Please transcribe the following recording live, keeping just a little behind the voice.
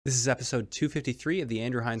This is episode 253 of the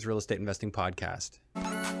Andrew Hines Real Estate Investing Podcast.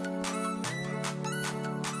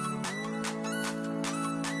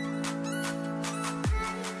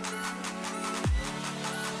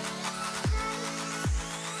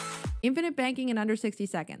 Infinite banking in under 60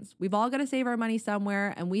 seconds. We've all got to save our money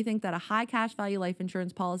somewhere, and we think that a high cash value life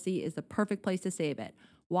insurance policy is the perfect place to save it.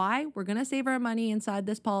 Why? We're going to save our money inside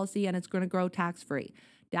this policy, and it's going to grow tax-free.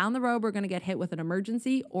 Down the road, we're going to get hit with an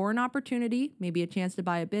emergency or an opportunity, maybe a chance to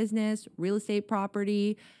buy a business, real estate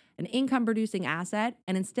property, an income-producing asset,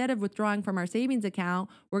 and instead of withdrawing from our savings account,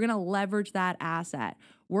 we're going to leverage that asset.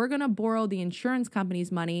 We're going to borrow the insurance company's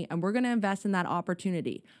money, and we're going to invest in that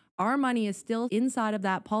opportunity. Our money is still inside of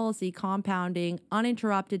that policy, compounding,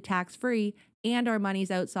 uninterrupted, tax-free, and our money's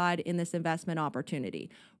outside in this investment opportunity.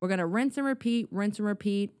 We're going to rinse and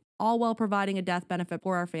repeat, all while providing a death benefit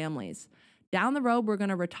for our families. Down the road, we're going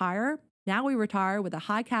to retire. Now we retire with a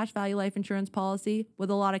high cash value life insurance policy with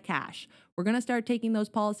a lot of cash. We're going to start taking those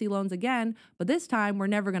policy loans again, but this time we're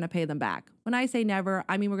never going to pay them back. When I say never,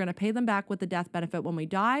 I mean we're going to pay them back with the death benefit when we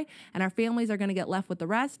die, and our families are going to get left with the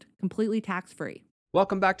rest completely tax-free.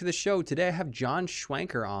 Welcome back to the show. Today I have John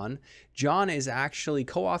Schwenker on. John is actually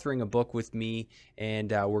co-authoring a book with me,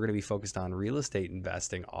 and we're going to be focused on real estate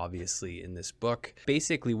investing, obviously, in this book.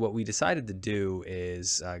 Basically, what we decided to do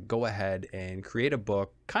is go ahead and create a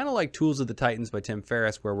book, kind of like Tools of the Titans by Tim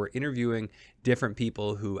Ferriss, where we're interviewing different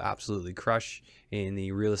people who absolutely crush in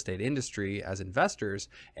the real estate industry as investors,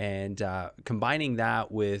 and combining that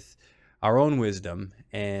with our own wisdom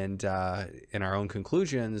and our own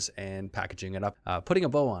conclusions and packaging it up, putting a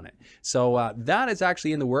bow on it. So that is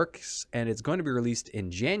actually in the works, and it's going to be released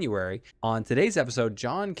in January. On today's episode,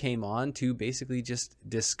 John came on to basically just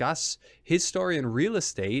discuss his story in real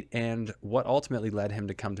estate and what ultimately led him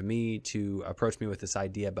to come to me to approach me with this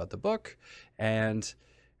idea about the book. And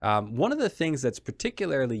one of the things that's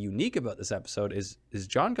particularly unique about this episode is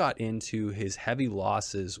John got into his heavy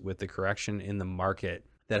losses with the correction in the market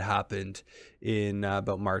that happened in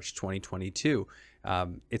about March 2022.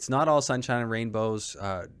 It's not all sunshine and rainbows.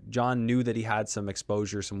 John knew that he had some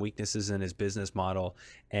exposure, some weaknesses in his business model,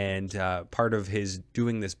 and part of his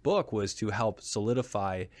doing this book was to help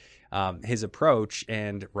solidify his approach.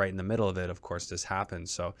 And right in the middle of it, of course, this happened.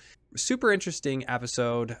 So super interesting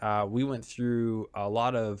episode. We went through a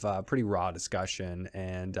lot of pretty raw discussion,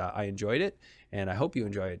 and I enjoyed it, and I hope you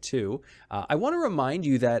enjoy it too. I want to remind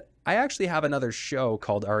you that I actually have another show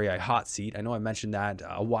called REI Hot Seat. I know I mentioned that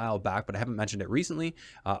a while back, but I haven't mentioned it recently.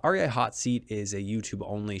 REI Hot Seat is a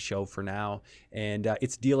YouTube-only show for now, and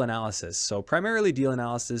it's deal analysis. So primarily deal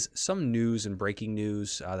analysis, some news and breaking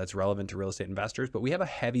news that's relevant to real estate investors, but we have a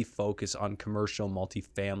heavy focus on commercial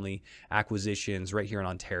multifamily acquisitions right here in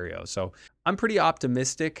Ontario. So I'm pretty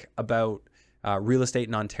optimistic about real estate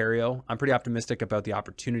in Ontario. I'm pretty optimistic about the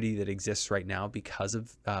opportunity that exists right now because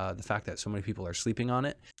of the fact that so many people are sleeping on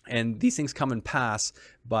it. And these things come and pass,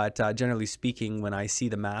 but generally speaking, when I see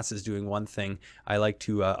the masses doing one thing, I like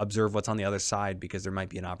to observe what's on the other side because there might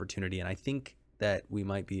be an opportunity, and I think that we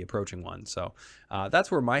might be approaching one. So that's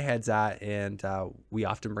where my head's at, and we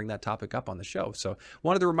often bring that topic up on the show. So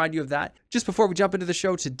wanted to remind you of that. Just before we jump into the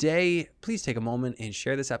show today, please take a moment and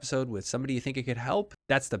share this episode with somebody you think it could help.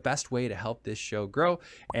 That's the best way to help this show grow,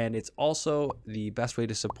 and it's also the best way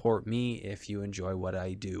to support me if you enjoy what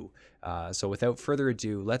I do. So without further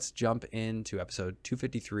ado, let's jump into episode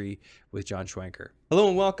 253 with John Schwenker. Hello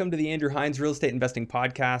and welcome to the Andrew Hines Real Estate Investing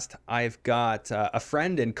Podcast. I've got a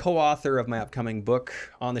friend and co-author of my upcoming book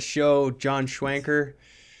on the show, John Schwenker.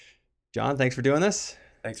 John, thanks for doing this.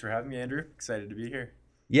 Thanks for having me, Andrew. Excited to be here.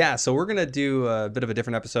 Yeah, so we're going to do a bit of a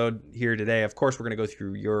different episode here today. Of course, we're going to go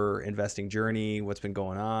through your investing journey, what's been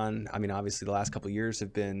going on. I mean, obviously, the last couple of years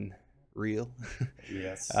have been real.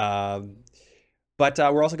 Yes. But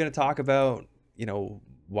we're also going to talk about,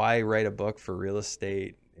 why write a book for real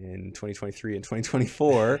estate in 2023 and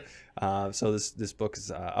 2024. So this book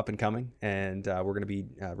is up and coming, and we're going to be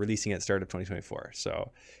releasing it at the start of 2024.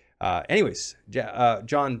 So anyways,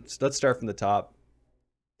 John, let's start from the top.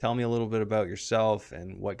 Tell me a little bit about yourself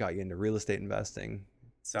and what got you into real estate investing.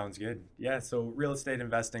 Sounds good. Yeah, so real estate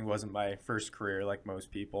investing wasn't my first career like most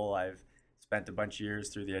people. I've spent a bunch of years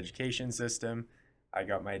through the education system. I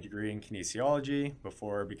got my degree in kinesiology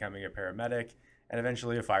before becoming a paramedic and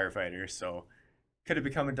eventually a firefighter. So could have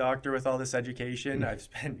become a doctor with all this education. I've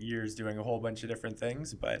spent years doing a whole bunch of different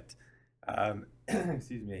things, but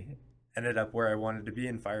excuse me, ended up where I wanted to be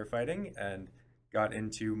in firefighting and got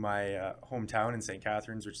into my hometown in St.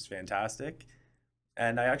 Catharines, which is fantastic.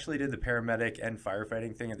 And I actually did the paramedic and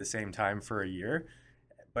firefighting thing at the same time for a year.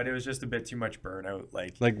 but it was just a bit too much burnout.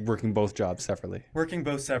 Like working both jobs separately. Working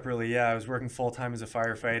both separately, yeah. I was working full time as a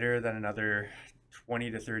firefighter, then another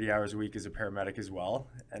 20 to 30 hours a week as a paramedic as well.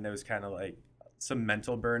 And it was kind of like some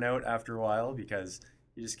mental burnout after a while because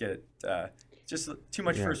you just get just too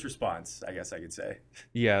much Yeah. first response, I guess I could say.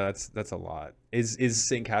 Yeah, that's a lot. Is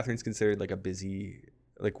St. Catharines considered like a busy,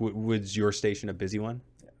 like was your station a busy one?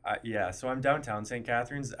 Yeah, so I'm downtown St.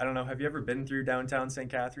 Catharines. I don't know, have you ever been through downtown St.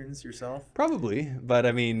 Catharines yourself? Probably, but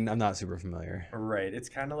I mean, I'm not super familiar. Right. It's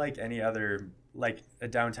kind of like any other, like a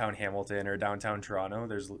downtown Hamilton or downtown Toronto.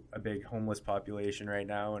 There's a big homeless population right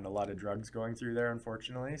now and a lot of drugs going through there,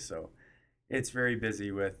 unfortunately. So it's very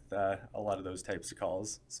busy with a lot of those types of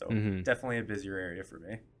calls. So Hmm. definitely a busier area for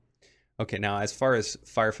me. Okay, now as far as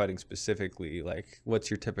firefighting specifically, like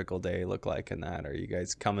what's your typical day look like in that? Are you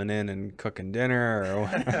guys coming in and cooking dinner or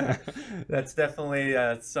That's definitely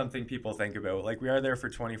something people think about. Like we are there for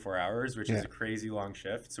 24 hours, which is Yeah. a crazy long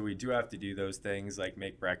shift. So we do have to do those things like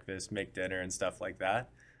make breakfast, make dinner, and stuff like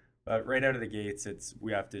that. But right out of the gates, it's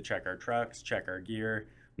we have to check our trucks, check our gear,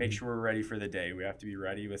 make Mhm. sure we're ready for the day. We have to be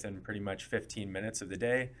ready within pretty much 15 minutes of the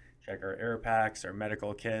day. Check our air packs, our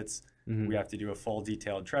medical kits. We Mhm. have to do a full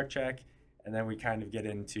detailed truck check, and then we kind of get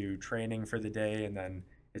into training for the day, and then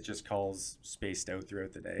it just calls spaced out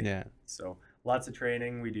throughout the day. Yeah. So lots of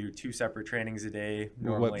training. We do 2 separate trainings a day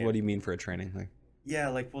What normally. do you mean for a training? Like Yeah,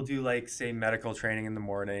 like we'll do like say medical training in the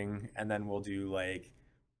morning, and then we'll do like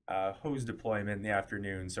hose deployment in the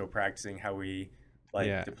afternoon. So practicing how we like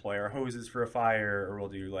Yeah. deploy our hoses for a fire, or we'll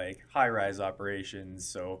do like high rise operations.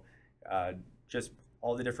 So uh, just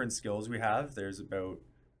all the different skills we have. There's about,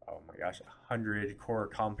 oh my gosh, 100 core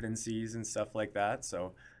competencies and stuff like that.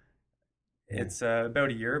 So Yeah. it's about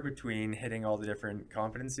a year between hitting all the different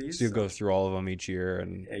competencies. So you So go through all of them each year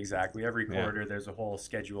and exactly. Every yeah. quarter, there's a whole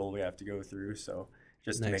schedule we have to go through. So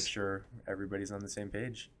just to make Nice. sure everybody's on the same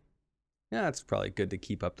page. Yeah, it's probably good to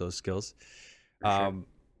keep up those skills. For sure.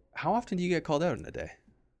 How often do you get called out in a day?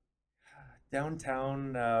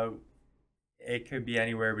 Downtown, it could be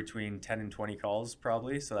anywhere between 10 and 20 calls,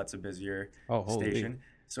 probably. So that's a busier Oh, holy. station.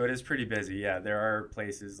 So it is pretty busy. Yeah, there are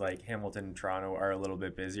places like Hamilton and Toronto are a little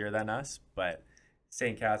bit busier than us, but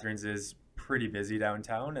St. Catharines is pretty busy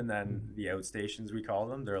downtown. And then Mhm. the outstations, we call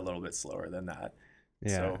them, they're a little bit slower than that.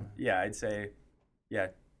 Yeah. So yeah, I'd say, yeah,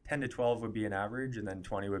 10 to 12 would be an average, and then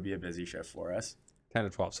 20 would be a busy shift for us. 10 to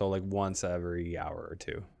 12. So like once every hour or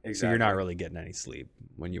two. So you're Exactly. not really getting any sleep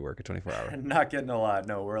when you work a 24 hour. Not getting a lot.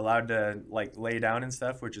 No, we're allowed to like lay down and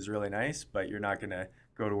stuff, which is really nice, but you're not going to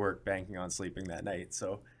go to work banking on sleeping that night.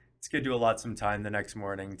 So it's good to allot some time the next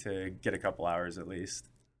morning to get a couple hours at least.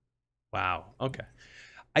 Wow. Okay.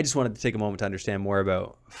 I just wanted to take a moment to understand more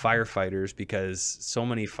about firefighters because so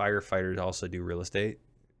many firefighters also do real estate,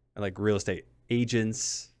 like real estate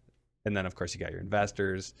agents, and then of course you got your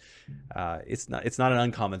investors. It's not an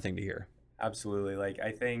uncommon thing to hear. Absolutely. Like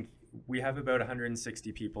I think we have about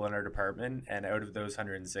 160 people in our department, and out of those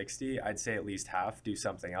 160, I'd say at least half do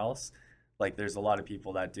something else. Like there's a lot of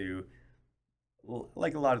people that do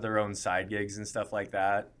like a lot of their own side gigs and stuff like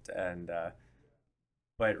that, and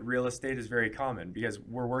but real estate is very common because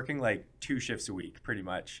we're working like 2 shifts a week pretty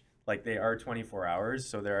much. Like they are 24 hours,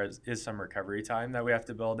 so is some recovery time that we have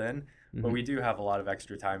to build in, but Mhm. we do have a lot of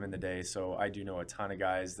extra time in the day. So I do know a ton of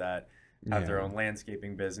guys that have their Yeah. own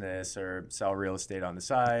landscaping business or sell real estate on the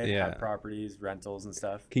side, Yeah. have properties, rentals and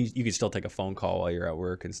stuff. You can still take a phone call while you're at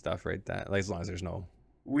work and stuff, right? That like as long as there's no.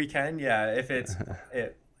 We can, yeah,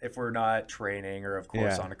 if we're not training or of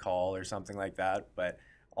course Yeah. on a call or something like that. But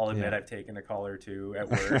I'll admit Yeah. I've taken a call or two at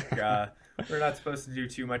work. We're not supposed to do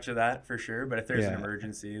too much of that for sure, but if there's an Yeah.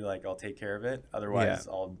 emergency, like I'll take care of it. Otherwise,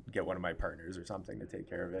 I'll get one of my partners or something to take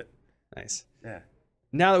care of it. Nice. Yeah.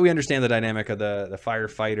 Now that we understand the dynamic of the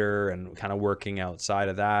firefighter and kind of working outside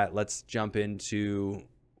of that, let's jump into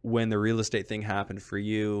when the real estate thing happened for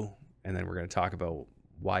you, and then we're going to talk about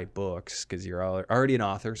why books because you're already an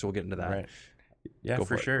author, so we'll get into that. Right. Yeah, Go for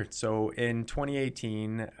for it. sure. So in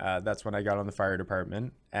 2018, that's when I got on the fire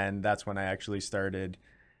department, and that's when I actually started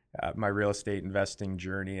my real estate investing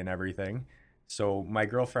journey and everything. So my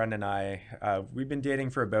girlfriend and I, we've been dating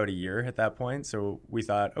for about a year at that point. So we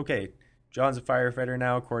thought, okay, John's a firefighter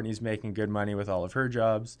now. Courtney's making good money with all of her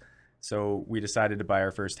jobs. So we decided to buy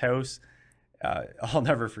our first house. I'll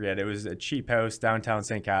never forget. It was a cheap house, downtown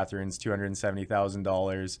St. Catharines,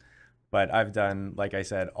 $270,000. But I've done, like I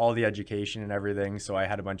said, all the education and everything. So I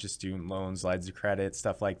had a bunch of student loans, lines of credit,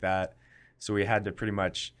 stuff like that. So we had to pretty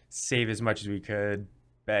much save as much as we could,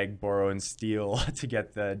 beg, borrow, and steal to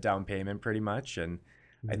get the down payment pretty much. And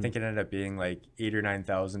I Mhm. think it ended up being like $8,000 or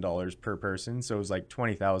 $9,000 per person. So it was like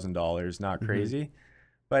 $20,000, not Mhm. crazy.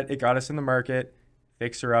 But it got us in the market,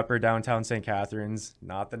 fixer-upper downtown St. Catharines,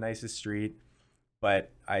 not the nicest street.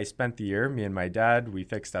 But I spent the year, me and my dad, we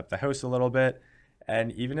fixed up the house a little bit.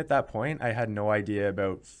 And even at that point, I had no idea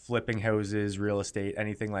about flipping houses, real estate,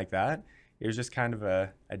 anything like that. It was just kind of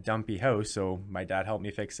a dumpy house. So my dad helped me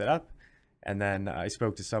fix it up. And then I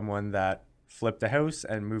spoke to someone that flipped a house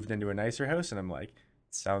and moved into a nicer house. And I'm like,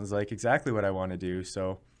 sounds like exactly what I want to do.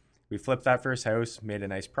 So we flipped that first house, made a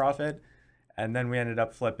nice profit. And then we ended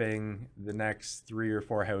up flipping the next 3 or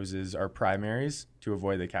 4 houses, our primaries, to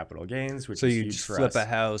avoid the capital gains, which So is you huge just for flip us. a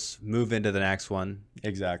house, move into the next one.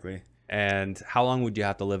 Exactly. And how long would you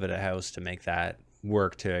have to live at a house to make that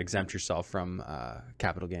work to exempt yourself from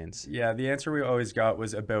capital gains? Yeah, the answer we always got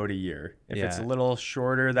was about a year. If it's a Yeah. little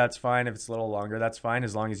shorter, that's fine. If it's a little longer, that's fine.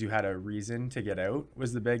 As long as you had a reason to get out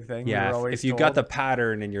was the big thing we Yeah, were always if you told. got the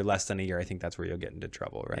pattern and you're less than a year, I think that's where you'll get into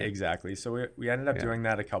trouble, right? Exactly. So we ended up Yeah. doing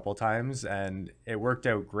that a couple times and it worked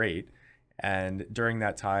out great. And during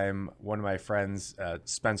that time, one of my friends,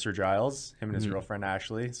 Spencer Giles, him and his girlfriend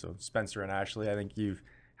Ashley. So Spencer and Ashley, I think you've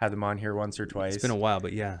had them on here once or twice. It's been a while,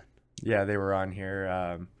 but yeah. Yeah, they were on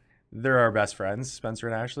here. They're our best friends, Spencer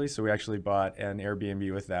and Ashley. So we actually bought an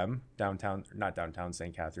Airbnb with them downtown, not downtown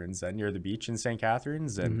St. Catharines, near the beach in St.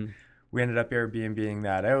 Catharines. And we ended up Airbnb-ing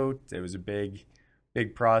that out. It was a big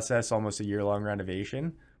process, almost a year-long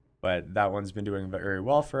renovation. But that one's been doing very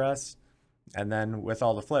well for us. And then with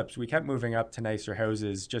all the flips, we kept moving up to nicer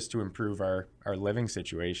houses just to improve our living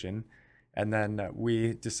situation. And then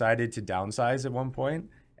we decided to downsize at one point,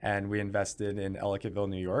 and we invested in Ellicottville,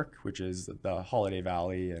 New York, which is the Holiday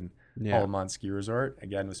Valley and Holomonte Ski Resort,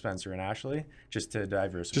 again with Spencer and Ashley, just to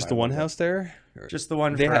diversify. Just the one house there? Or Just the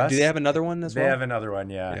one they for have, us. do they have another one as well? They have another one,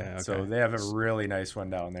 yeah. Yeah, So okay. they have a really nice one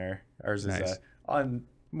down there. Ours Nice. is on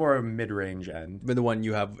more of a mid-range end. But the one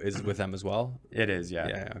you have is with them as well? It is, yeah.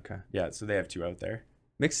 Yeah, okay. Yeah, so they have 2 out there.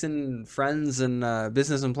 Mixing friends and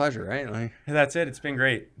business and pleasure, right? Like, And that's it. It's been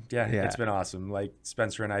great. Yeah, Yeah. it's been awesome. Like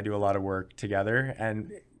Spencer and I do a lot of work together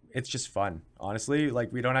and it's just fun. Honestly,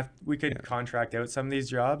 like we could contract out some of these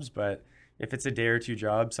jobs, but if it's a day or 2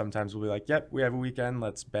 job, sometimes we'll be like, yep, we have a weekend,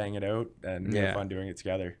 let's bang it out and have fun doing it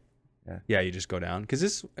together. yeah, you just go down. Because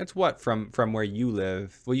it's what, from where you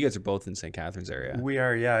live? Well, you guys are both in St. Catharines area. We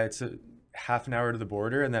are, yeah, it's a half an hour to the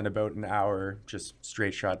border and then about an hour just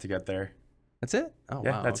straight shot to get there. That's it? Oh,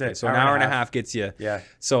 Yeah, wow. that's okay. it. So an hour and a half gets you. Yeah,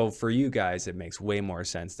 So for you guys, it makes way more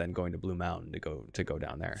sense than going to Blue Mountain to go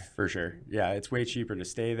down there. for sure. Yeah, it's way cheaper to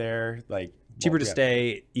stay there. Like Cheaper well, to yeah.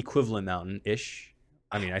 stay, equivalent mountain-ish.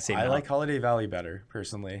 I mean, I say I mountain. like Holiday Valley better,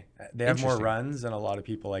 personally. They have more Interesting. runs and a lot of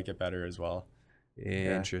people like it better as well.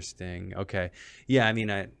 Interesting. Okay. Yeah, I mean,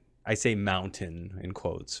 I say mountain in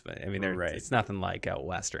quotes, but I mean, Right. it's nothing like out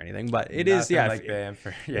west or anything, but it is. Nothing Yeah. like Banff.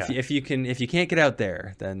 Yeah, If you can't get out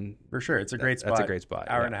there, then for sure. It's a great spot. that's a great spot.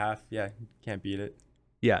 Hour yeah. and a half. Yeah, can't beat it.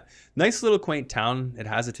 Yeah. Nice little quaint town. It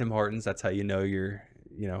has a Tim Hortons. That's how you know you're,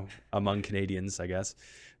 among Canadians, I guess.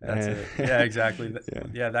 That's Uh, it. Yeah, exactly. Yeah.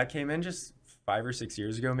 Yeah, that came in just 5 or 6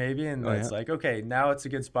 years ago, maybe. And Oh, it's yeah. like, okay, now it's a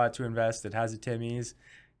good spot to invest. It has a Timmy's.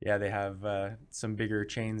 Yeah, they have some bigger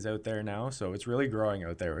chains out there now. So it's really growing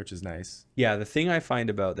out there, which is nice. Yeah, the thing I find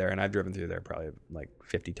about there, and I've driven through there probably like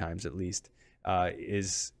 50 times at least,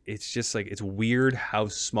 is it's just like it's weird how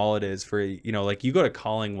small it is for like you go to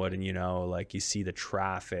Collingwood and like you see the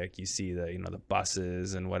traffic, you see the the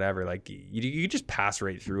buses and whatever. Like you just pass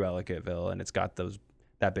right through Ellicottville, and it's got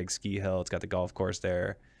that big ski hill. It's got the golf course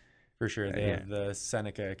there. For sure. They have the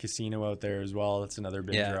Seneca Casino out there as well. That's another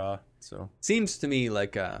big draw. So Seems to me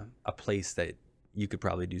like a place that you could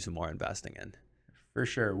probably do some more investing in. for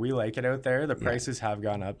sure. We like it out there. The prices have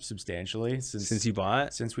gone up substantially Since you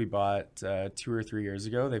bought? Since we bought 2 or 3 years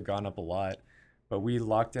ago, they've gone up a lot. But we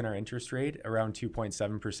locked in our interest rate around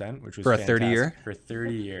 2.7%, which was For a fantastic. 30-year? For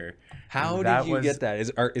 30-year. How That did you was- get that?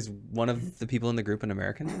 Is one of the people in the group an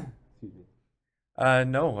American?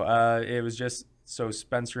 No, it was just so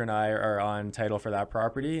Spencer and I are on title for that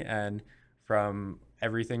property, and from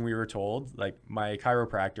everything we were told, like my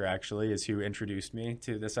chiropractor actually is who introduced me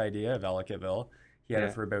to this idea of Ellicottville. He had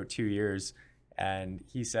it for about 2 years, and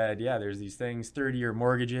he said, "Yeah, there's these things, 30-year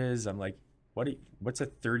mortgages." I'm like, "What's a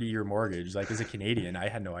 30-year mortgage?" Like as a Canadian, I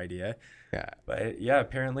had no idea. Yeah. But yeah,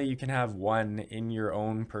 apparently you can have one in your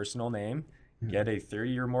own personal name, get a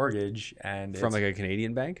 30-year mortgage, and From it's- like a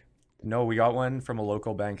Canadian bank? no, we got one from a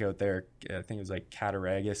local bank out there. I think it was like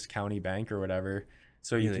Cattaraugus County Bank or whatever.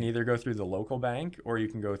 So you can Really? either go through the local bank or you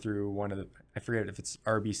can go through one of the, I forget if it's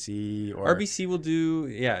RBC or RBC will do,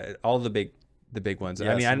 all the big ones.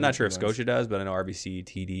 Yeah, I mean, some I'm of not the sure if big ones. Scotia does, but I know RBC,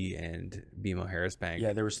 TD, and BMO Harris Bank.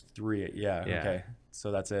 Yeah, there was 3. Yeah, Yeah. okay.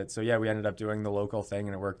 So that's it. So yeah, we ended up doing the local thing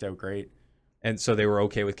and it worked out great. And so they were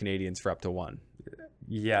okay with Canadians for up to one.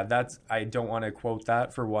 Yeah, I don't want to quote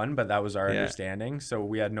that for one, but that was our Yeah. understanding. So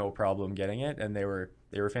we had no problem getting it, and they were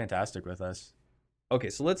fantastic with us. Okay,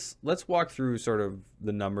 so let's walk through sort of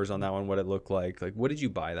the numbers on that one, what it looked like. Like, what did you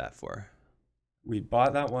buy that for? We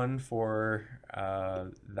bought that one for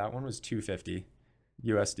that one was 250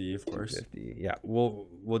 USD, of course. 250. Yeah,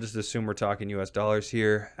 we'll just assume we're talking US dollars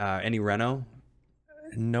here. Any reno?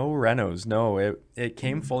 No renos, no. It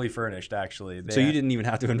came fully furnished actually. So you didn't even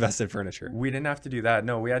have to invest in furniture. We didn't have to do that.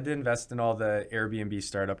 No, we had to invest in all the Airbnb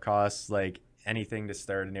startup costs, like anything to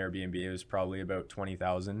start an Airbnb. It was probably about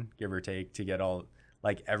 20,000, give or take, to get all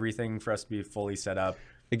like everything for us to be fully set up.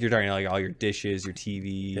 Like you're talking like all your dishes, your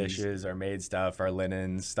TVs, Dishes, our maid stuff, our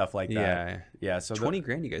linens, stuff like that. Yeah, Yeah. So 20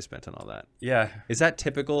 grand you guys spent on all that. yeah, Is that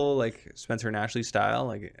typical like Spencer and Ashley style?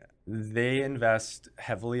 Like, they invest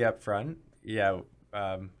heavily up front. Yeah.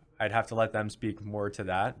 I'd have to let them speak more to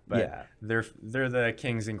that, but Yeah. they're the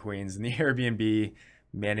kings and queens in the Airbnb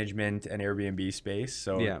management and Airbnb space.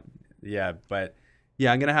 So yeah, but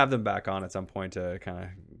yeah, I'm gonna have them back on at some point to kind of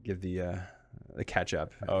give the catch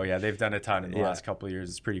up. oh yeah, they've done a ton in the Yeah. last couple of years.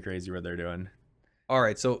 It's pretty crazy what they're doing. All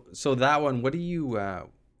right, so that one, what do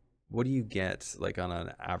you get like on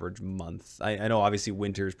an average month? I know obviously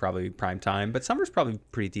winter is probably prime time, but summer's probably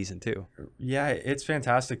pretty decent too. Yeah, it's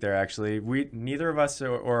fantastic there actually. We neither of us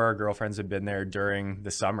or our girlfriends have been there during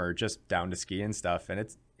the summer, just down to ski and stuff, and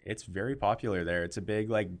it's very popular there. It's a big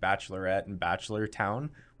like bachelorette and bachelor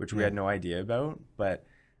town, which we Yeah. had no idea about, but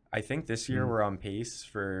I think this year Mhm. we're on pace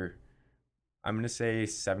for, I'm going to say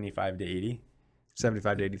 75 to 80.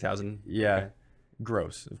 75 to 80,000. Yeah. Okay.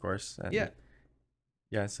 Gross, of course. And Yeah.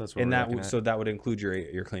 yeah, so that's what And we're that looking at. so that would include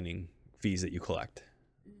your cleaning fees that you collect.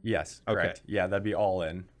 Yes, Okay. correct. Yeah, that'd be all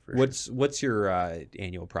in. For sure. What's your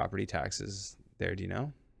annual property taxes there? Do you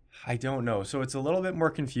know? I don't know. So it's a little bit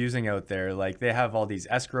more confusing out there. Like they have all these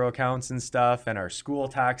escrow accounts and stuff, and our school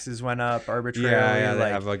taxes went up arbitrarily. Yeah, they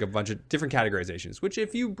like, have like a bunch of different categorizations, which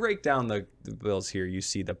if you break down the bills here, you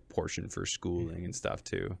see the portion for schooling and stuff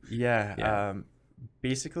too. yeah. Yeah.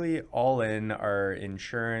 Basically, all in our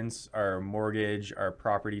insurance, our mortgage, our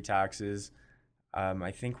property taxes.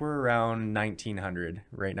 I think we're around 1,900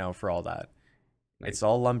 right now for all that. It's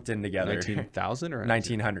all lumped in together. 19,000 or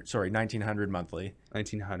 1,900. Sorry, 1,900 monthly.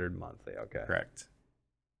 1,900 monthly. Okay. Correct.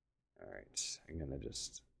 All right. I'm gonna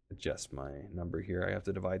just adjust my number here. I have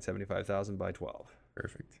to divide 75,000 by 12.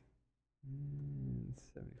 Perfect.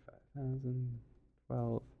 75,000,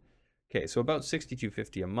 12. Okay, so about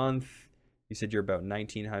 6,250 a month. You said you're about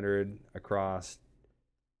 1,900 across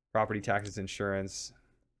property taxes, insurance,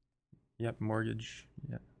 Yep. Mortgage.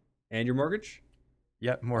 Yeah. and your mortgage.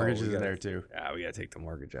 Yep. Mortgage we is in gotta- there too. Ah, we gotta take the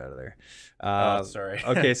mortgage out of there. Oh, sorry.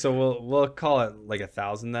 Okay, so we'll call it like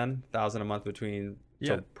 1,000 then, 1,000 a month between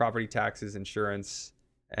Yeah. so property taxes, insurance,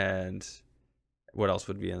 and what else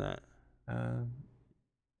would be in that?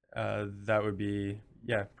 That would be,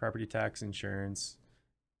 yeah, property tax, insurance.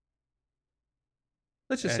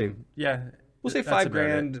 Let's just say And, yeah. we'll say that's five about it.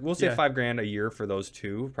 grand. We'll say Yeah. $5,000 a year for those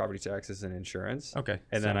two, property taxes and insurance. Okay.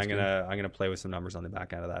 And then sounds I'm good. gonna play with some numbers on the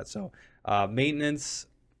back end of that. So maintenance,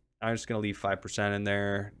 I'm just gonna leave 5% in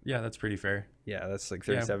there. Yeah, that's pretty fair. Yeah, that's like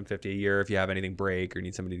Yeah. $37.50 a year if you have anything break or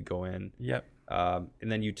need somebody to go in. Yep. And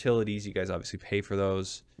then utilities, you guys obviously pay for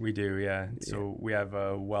those. We do, yeah. So we have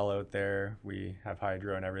a well out there. We have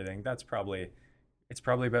hydro and everything. It's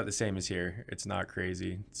probably about the same as here. It's not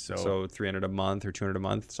crazy. So 300 a month or 200 a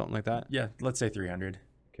month, something like that. Yeah, let's say 300.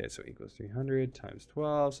 Okay, so equals 300 times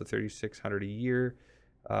 12, so 3,600 a year.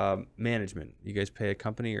 Management, you guys pay a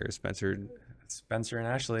company or Spencer? Spencer and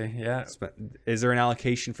Ashley, yeah. Is there an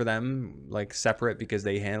allocation for them, like separate because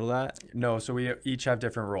they handle that? No, so we each have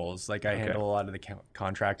different roles. Like I Okay. handle a lot of the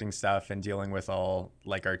contracting stuff and dealing with all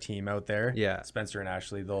like our team out there. Yeah. Spencer and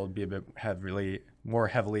Ashley, they'll be a bit more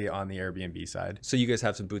heavily on the Airbnb side. So you guys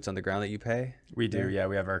have some boots on the ground that you pay? We do, Yeah. yeah.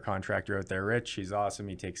 We have our contractor out there, Rich. He's awesome.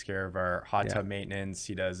 He takes care of our hot Yeah. tub maintenance.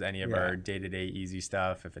 He does any of Yeah. our day-to-day easy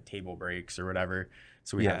stuff if a table breaks or whatever.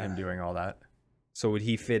 So we have Yeah. him doing all that. So would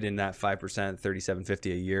he fit in that 5%,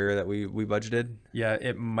 $37.50 a year that we budgeted? Yeah,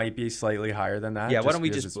 it might be slightly higher than that. Yeah, why don't we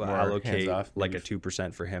because just it's more allocate hands-off, like a maybe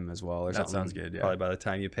 2% for him as well or That something? sounds good, yeah. Probably by the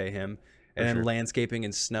time you pay him. And For then sure. landscaping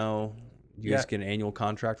and snow, you Yeah. guys get an annual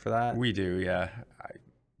contract for that? We do, yeah.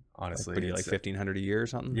 Honestly, Like, like it's, 1,500 a year or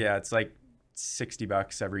something? yeah, it's like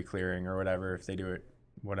 $60 every clearing or whatever if they do it,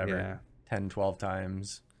 whatever, Yeah. 10, 12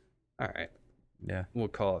 times. All right. Yeah, We'll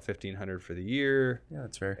call it 1,500 for the year. yeah,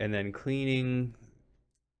 that's fair. And then cleaning,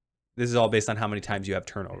 this is all based on how many times you have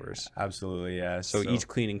turnovers. Absolutely, yeah. So each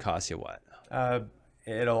cleaning costs you what?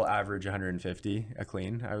 It'll average 150 a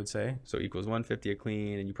clean, I would say, So equals 150 a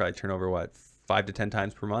clean, and you probably turn over what, 5 to 10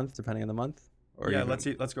 times per month, depending on the month? Or yeah,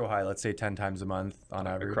 even let's go high. Let's say 10 times a month on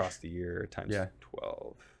average. across the year times Yeah.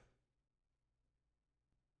 12.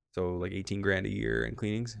 So like 18 grand a year in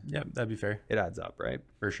cleanings. Yep, that'd be fair. It adds up, right?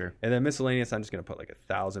 For sure. And then miscellaneous, I'm just gonna put like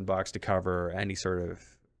 $1,000 to cover any sort of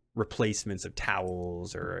replacements of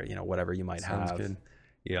towels or whatever you might Sounds have. good.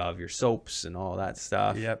 You have your soaps and all that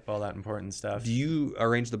stuff. Yep, all that important stuff. Do you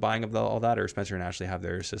arrange the buying of all that, or Spencer and Ashley have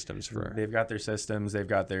their systems for? They've got their systems, they've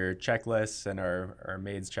got their checklists and our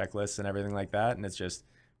maids checklists and everything like that. And it's just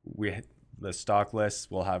the stock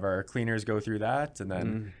lists. We'll have our cleaners go through that, and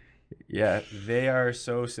then yeah, they are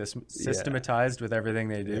so systematized with everything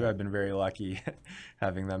they do. Yeah. I've been very lucky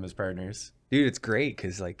having them as partners. Dude, it's great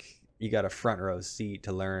because like you got a front row seat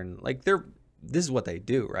to learn. Like this is what they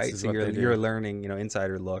do, right? So you're learning,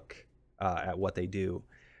 insider look at what they do.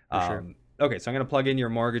 For sure. Okay, so I'm gonna plug in your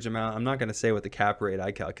mortgage amount. I'm not gonna say what the cap rate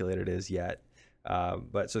I calculated is yet,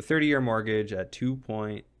 but so 30-year mortgage at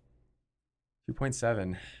 2.7.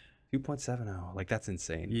 2.70. Like that's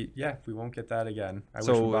insane. Yeah, we won't get that again. I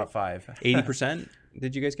So wish we got 5. 80%?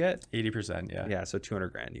 Did you guys get? 80%. Yeah. Yeah, so 200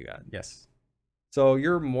 grand you got. Yes. So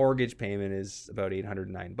your mortgage payment is about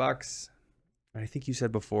 $809. And I think you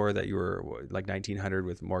said before that you were like $1,900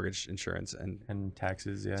 with mortgage insurance And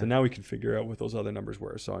taxes. Yeah. so now we can figure out what those other numbers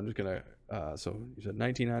were. So I'm just gonna so you said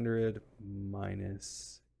 1,900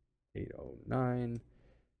 minus 809.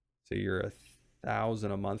 So you're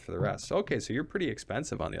 1,000 a month for the rest. So, okay, so you're pretty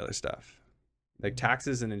expensive on the other stuff. Like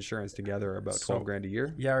taxes and insurance together are about 12 grand a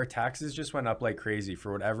year. Yeah, our taxes just went up like crazy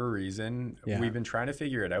for whatever reason. Yeah. We've been trying to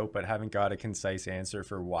figure it out, but haven't got a concise answer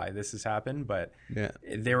for why this has happened. But Yeah.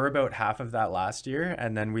 they were about half of that last year,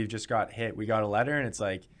 and then we've just got hit. We got a letter, and it's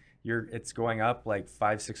like it's going up like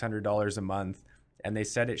 $500-$600 a month, and they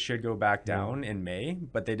said it should go back down in May,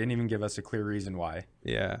 but they didn't even give us a clear reason why.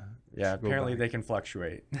 Yeah. Yeah, Go apparently back. they can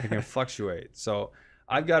fluctuate. They can fluctuate. So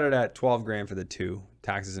I've got it at 12 grand for the two,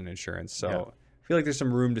 taxes and insurance. So Yeah. I feel like there's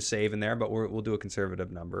some room to save in there, but we'll do a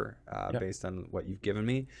conservative number Yep. based on what you've given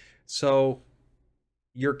me. So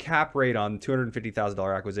your cap rate on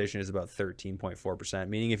 $250,000 acquisition is about 13.4%,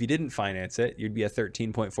 meaning if you didn't finance it, you'd be a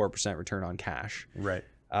 13.4% return on cash. Right.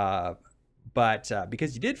 But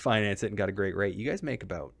because you did finance it and got a great rate, you guys make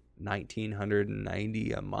about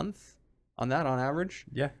 $1,990 a month on that on average.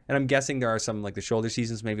 Yeah. And I'm guessing there are some, like the shoulder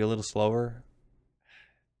seasons maybe a little slower.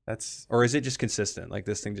 Or is it just consistent? Like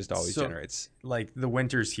this thing just always generates. Like the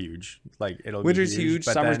winter's huge. Like Winter's be huge.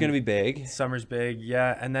 but Summer's then going to be big. Summer's big.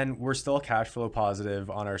 Yeah. And then we're still cash flow positive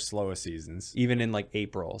on our slowest seasons. Even in like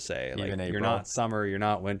April, say. Like Even you're April. not summer, you're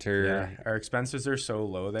not winter. Yeah. Our expenses are so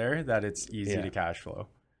low there that it's easy to cash flow.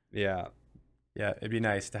 Yeah. Yeah. It'd be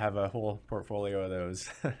nice to have a whole portfolio of those.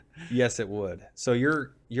 Yes, it would. So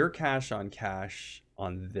your cash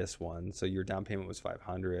on this one. So your down payment was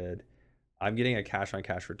 $500. I'm getting a cash on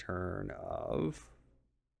cash return of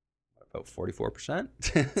about 44%.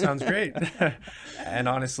 Sounds great. And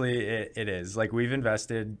honestly, it is. Like we've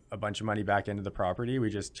invested a bunch of money back into the property. We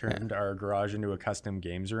just turned our garage into a custom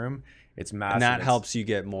games room. It's massive. And that helps you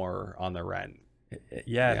get more on the rent. It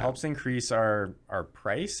helps increase our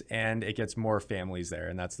price, and it gets more families there.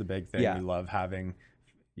 And that's the big thing. Yeah. We love having.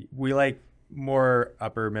 We like more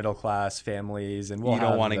upper middle class families, and You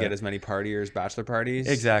don't want to get as many partiers, bachelor parties.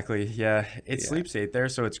 Exactly. Yeah. It sleeps 8 there,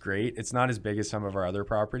 so it's great. It's not as big as some of our other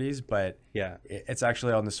properties, but Yeah. it's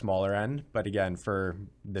actually on the smaller end. But again, for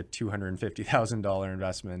the $250,000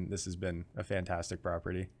 investment, this has been a fantastic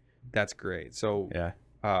property. That's great. So Yeah.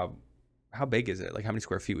 how big is it? Like how many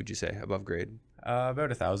square feet would you say above grade? About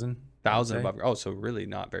 1,000. 1,000 above. Oh, so really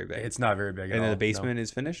not very big. It's not very big at and all. then the basement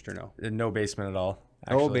is finished or no? No basement at all.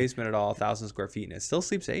 No Actually. basement at all. 1,000 square feet, and it still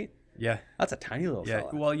sleeps 8. Yeah. That's a tiny little Yeah.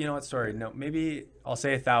 fella. Well, you know what? Sorry. No, maybe I'll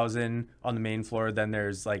say 1,000 on the main floor. Then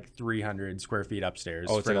there's like 300 square feet upstairs.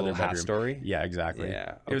 Oh, it's for like a another little half bedroom. story. Yeah, exactly.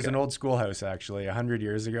 Yeah, It was okay. an old schoolhouse, actually, 100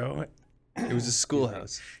 years ago. It was a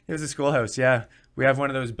schoolhouse. It was a schoolhouse. Yeah. We have one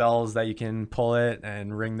of those bells that you can pull it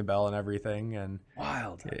and ring the bell and everything. And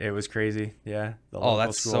Wild. it was crazy. Yeah. The Oh, local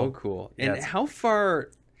that's school. so cool. Yeah, And it's- how far?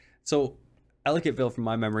 So, Ellicottville, from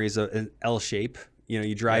my memory, is an L shape.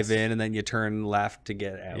 You drive Yes. in and then you turn left to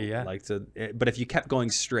get out. Yeah. But if you kept going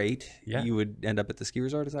straight, Yeah. you would end up at the ski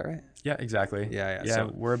resort. Is that right? Yeah, exactly. Yeah. Yeah.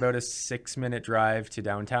 So, We're about a 6-minute drive to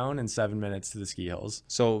downtown and 7 minutes to the ski hills.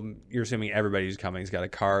 so you're assuming everybody who's coming has got a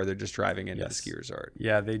car. They're just driving into the Yes. ski resort.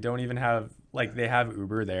 Yeah. They don't even have, like, they have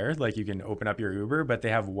Uber there. Like, you can open up your Uber, but they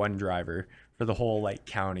have one driver for the whole, like,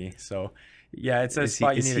 county. So, yeah, it's a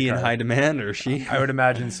spot you Is need he a in car. high demand or she? I would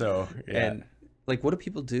imagine so. Yeah. And Like, what do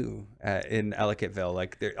people do in Ellicottville?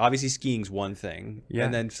 Like, obviously skiing's one thing, Yeah.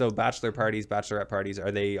 and then so bachelor parties, bachelorette parties.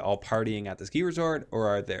 Are they all partying at the ski resort, or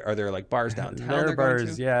are there like bars downtown There are they're going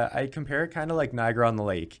bars, to? yeah. I compare it kind of like Niagara on the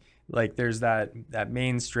Lake. Like there's that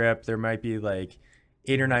main strip. There might be like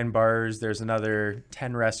 8 or 9 bars. There's another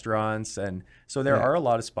 10 restaurants, and so there Yeah. are a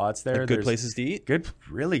lot of spots there. Like good There's places to eat.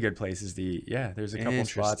 really good places to eat. Yeah, there's a couple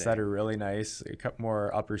spots that Interesting. are really nice, a couple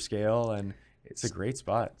more upper scale, and it's a great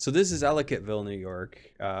spot. So this is Ellicottville, New York.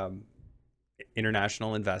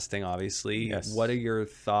 International investing, obviously. Yes. What are your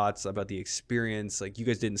thoughts about the experience? Like, you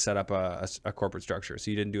guys didn't set up a corporate structure, so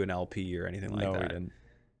you didn't do an LP or anything like No, we that. didn't.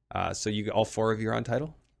 So all four of you are on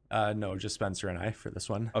title? No, just Spencer and I for this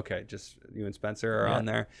one. Okay, just you and Spencer are Yeah. on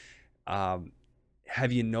there.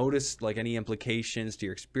 Have you noticed like any implications to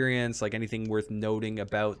your experience, like anything worth noting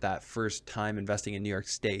about that first time investing in New York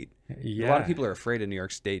State? Yeah, A lot of people are afraid of New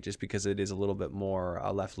York State just because it is a little bit more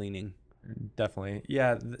left leaning. definitely.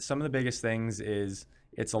 Yeah, some of the biggest things is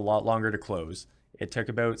it's a lot longer to close. It took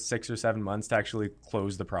about 6 or 7 months to actually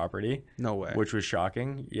close the property, No way. which was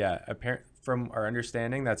shocking. Yeah, from our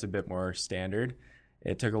understanding, that's a bit more standard.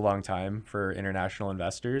 It took a long time for international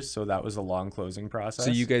investors, so that was a long closing process.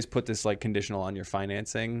 So you guys put this like conditional on your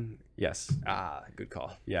financing? Yes. Good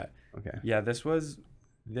call. Yeah. Okay. Yeah,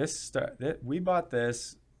 we bought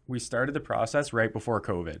this, we started the process right before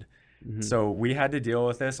COVID. Mhm. So we had to deal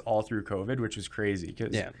with this all through COVID, which was crazy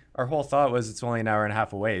because Yeah. our whole thought was it's only an hour and a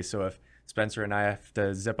half away. So if Spencer and I have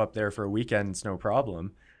to zip up there for a weekend, it's no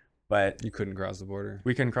problem. But You couldn't cross the border.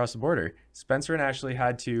 we couldn't cross the border. Spencer and Ashley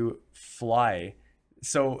had to fly.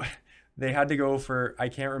 So they had to go for, I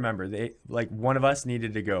can't remember. One of us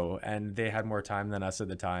needed to go and they had more time than us at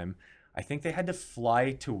the time. I think they had to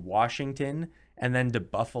fly to Washington and then to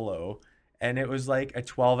Buffalo. And it was like a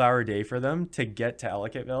 12-hour day for them to get to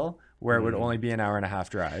Ellicottville, where it would only be an hour and a half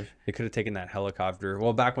drive. They could have taken that helicopter.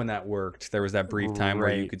 Well, back when that worked, there was that brief time where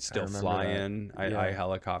you Right. could I still remember fly that. in. I Yeah.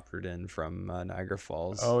 helicoptered in from Niagara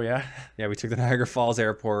Falls. Oh, yeah. Yeah, we took the Niagara Falls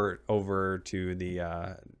airport over to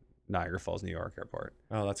the Niagara Falls, New York airport.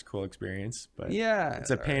 Oh, that's a cool experience. But Yeah. it's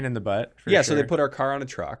a pain in the butt. For Yeah, so they sure. put our car on a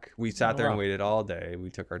truck. We sat Oh, there and wow. waited all day. We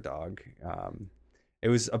took our dog. It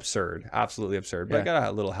was absurd, absolutely absurd. But I Yeah. got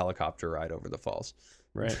a little helicopter ride over the falls.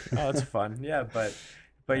 Right. Oh, that's fun. Yeah, but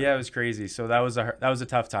yeah, it was crazy. So that was a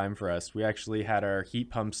tough time for us. We actually had our heat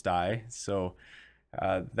pumps die. So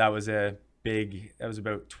that was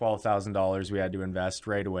about $12,000 we had to invest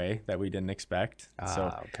right away that we didn't expect.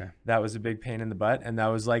 So Okay. that was a big pain in the butt, and that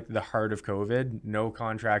was like the heart of COVID. No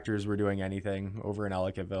contractors were doing anything over in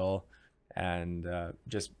Ellicottville, and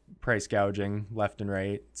just price gouging left and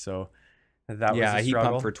right. So that Yeah, a was a heat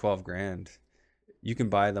struggle. pump for 12 grand. You can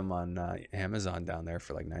buy them on Amazon down there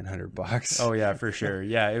for like $900. Oh yeah, for sure.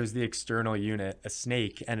 Yeah, it was the external unit. A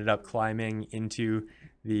snake ended up climbing into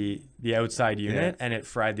the outside unit, and it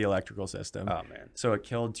fried the electrical system. Oh man. So it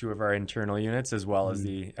killed 2 of our internal units as well as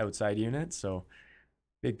the outside unit. So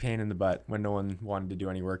big pain in the butt when no one wanted to do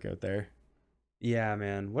any work out there. Yeah,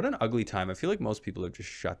 man. What an ugly time. I feel like most people have just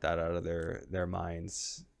shut that out of their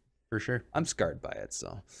minds. For sure. I'm scarred by it,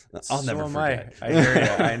 so I'll never am forget. I hear you.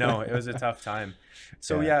 I know it was a tough time.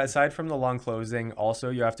 So Yeah. yeah, aside from the long closing, also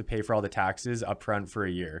you have to pay for all the taxes up front for a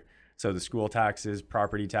year. So the school taxes,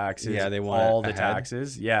 property taxes, Yeah, they want all it the ahead.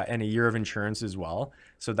 taxes. Yeah, and a year of insurance as well.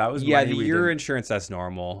 So that was Yeah, money the we year didn't- insurance, that's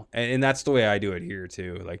normal. And that's the way I do it here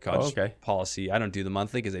too. Like on okay. policy, I don't do the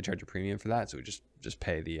monthly because they charge a premium for that. So we just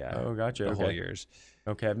pay the Oh, gotcha. the whole Okay. years.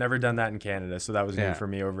 Okay, I've never done that in Canada, so that was Yeah. new for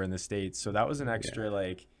me over in the States. So that was an extra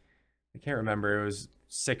like I can't remember. It was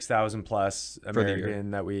 6,000 plus the year.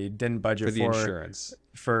 American that we didn't budget For the insurance.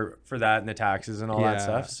 for that and the taxes and all that Yeah.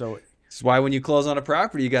 stuff. So That's why when you close on a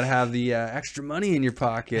property, you got to have the extra money in your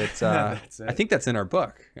pocket. That's it. I think that's in our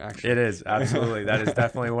book, actually. it is absolutely that is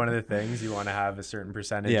definitely one of the things you want to have a certain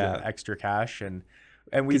percentage Yeah. of extra cash and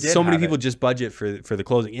we 'Cause did so many have people it. just budget for the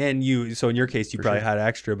closing, and you. So in your case, you For probably sure. had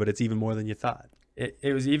extra, but it's even more than you thought.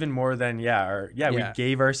 It was even more than we Yeah.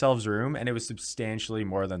 gave ourselves room and it was substantially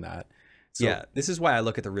more than that. So, Yeah, this is why I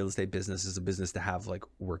look at the real estate business as a business to have like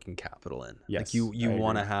working capital in. Yes, Like you I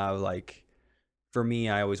want to agree. have like, for me,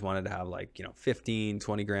 I always wanted to have like, 15,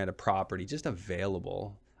 20 grand of property just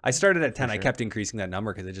available. I started at 10. I sure. kept increasing that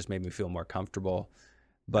number because it just made me feel more comfortable.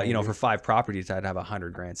 But, I agree. for 5 properties, I'd have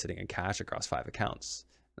 100 grand sitting in cash across 5 accounts.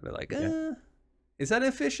 I'd be like, is that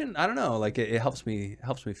efficient? I don't know. Like it helps me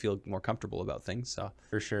feel more comfortable about things. So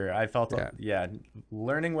For sure. I felt,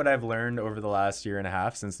 learning what I've learned over the last year and a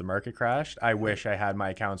half since the market crashed, I wish I had my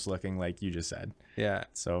accounts looking like you just said. yeah,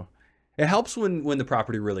 So, it helps when the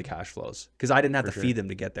property really cash flows because I didn't have For to sure. feed them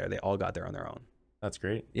to get there. They all got there on their own. that's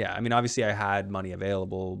great. Yeah, I mean, obviously I had money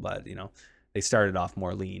available, but they started off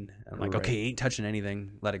more lean. I'm like, Right. okay, ain't touching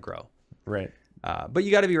anything, let it grow. Right. But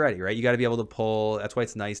you got to be ready, right? You got to be able to pull. That's why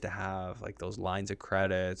it's nice to have like those lines of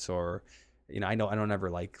credits, or, I know I don't ever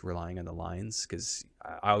like relying on the lines, because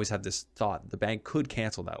I always have this thought the bank could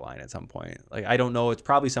cancel that line at some point. Like, I don't know. It's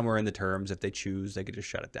probably somewhere in the terms. If they choose, they could just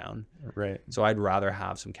shut it down. Right. So I'd rather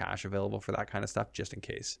have some cash available for that kind of stuff, just in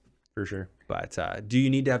case. For sure. But do you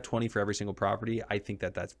need to have 20 for every single property? I think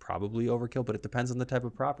that's probably overkill, but it depends on the type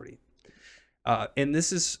of property. And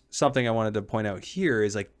this is something I wanted to point out here,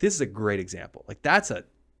 is like, this is a great example. Like,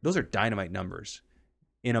 those are dynamite numbers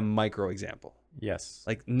in a micro example. Yes.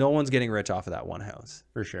 Like, no one's getting rich off of that one house.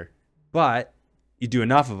 For sure. But you do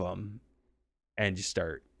enough of them, and you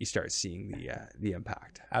start seeing the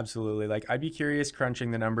impact. Absolutely. Like, I'd be curious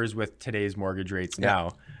crunching the numbers with today's mortgage rates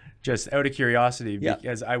now, just out of curiosity,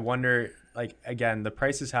 because I wonder, like, again, the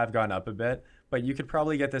prices have gone up a bit, but you could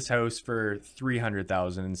probably get this house for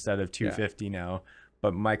 $300,000 instead of $250 now.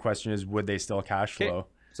 But my question is, would they still cash flow? Okay.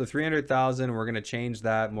 So $300,000, we're going to change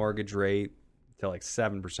that mortgage rate to like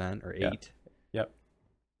 7% or 8%. Yep.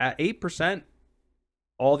 At 8%,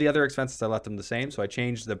 all the other expenses I left them the same. So I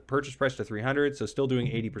changed the purchase price to $300,000. So still doing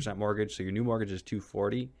 80% mortgage. So your new mortgage is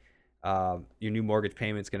 $240,000. Your new mortgage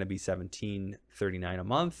payment is going to be $1,739 a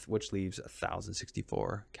month, which leaves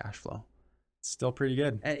 $1,064 cash flow. Still pretty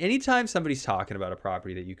good. And anytime somebody's talking about a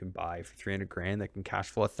property that you can buy for $300,000 that can cash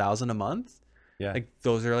flow $1,000 a month, like,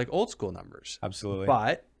 those are like old school numbers. Absolutely.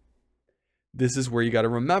 But this is where you got to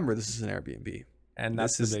remember, this is an Airbnb. And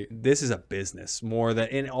this is a business, more than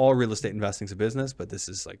in all real estate investing is a business, but this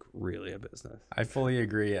is like really a business. I fully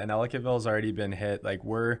agree. And Ellicottville's already been hit. Like,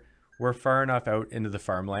 we're far enough out into the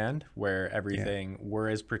farmland where everything, we're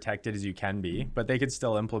as protected as you can be, but they could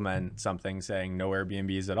still implement something saying no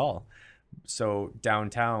Airbnbs at all. So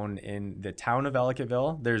downtown in the town of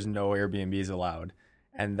Ellicottville, there's no Airbnbs allowed.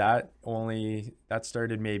 And that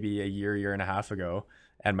started maybe a year and a half ago.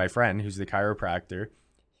 And my friend, who's the chiropractor,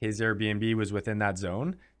 his Airbnb was within that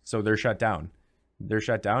zone. So they're shut down. They're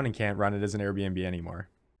shut down and can't run it as an Airbnb anymore.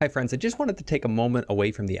 Hi friends, I just wanted to take a moment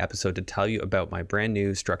away from the episode to tell you about my brand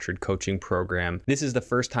new structured coaching program. This is the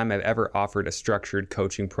first time I've ever offered a structured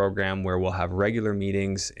coaching program where we'll have regular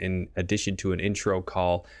meetings in addition to an intro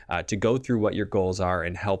call to go through what your goals are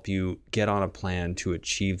and help you get on a plan to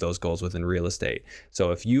achieve those goals within real estate. So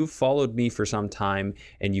if you've followed me for some time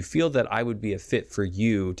and you feel that I would be a fit for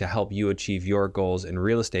you to help you achieve your goals in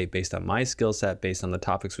real estate based on my skill set, based on the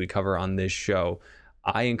topics we cover on this show,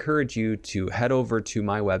 I encourage you to head over to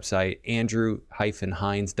my website,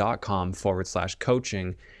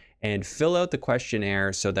 andrew-hines.com/coaching, and fill out the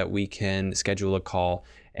questionnaire so that we can schedule a call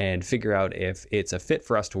and figure out if it's a fit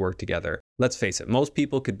for us to work together. Let's face it, most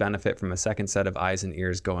people could benefit from a second set of eyes and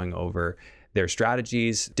ears going over their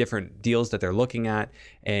strategies, different deals that they're looking at,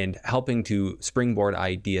 and helping to springboard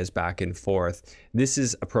ideas back and forth. This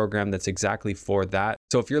is a program that's exactly for that.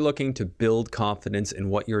 So if you're looking to build confidence in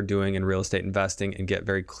what you're doing in real estate investing and get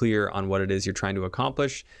very clear on what it is you're trying to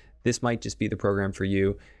accomplish, this might just be the program for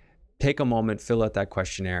you. Take a moment, fill out that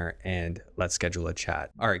questionnaire, and let's schedule a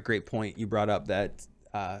chat. All right, great point. You brought up that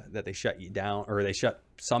they shut you down, or they shut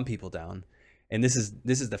some people down. And this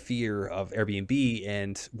is the fear of Airbnb.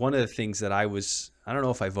 And one of the things that I don't know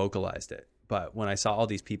if I vocalized it, but when I saw all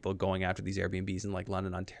these people going after these Airbnbs in like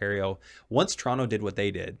London, Ontario, once Toronto did what they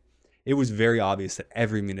did, it was very obvious that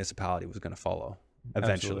every municipality was going to follow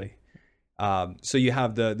eventually. So you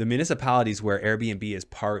have the municipalities where Airbnb is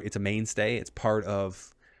it's a mainstay. It's part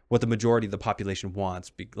of what the majority of the population wants.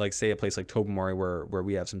 Like, say a place like Tobermory where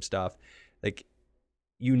we have some stuff, like,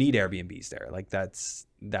 you need Airbnbs there. Like, that's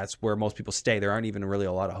where most people stay. There aren't even really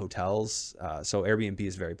a lot of hotels. So Airbnb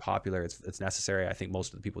is very popular. It's necessary. I think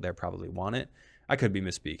most of the people there probably want it. I could be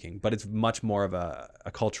misspeaking, but it's much more of a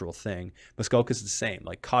cultural thing. Muskoka is the same.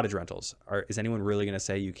 Like, cottage rentals. Is anyone really going to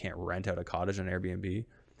say you can't rent out a cottage on Airbnb?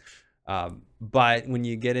 But when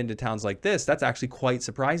you get into towns like this, that's actually quite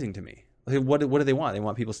surprising to me. Like, what do they want? They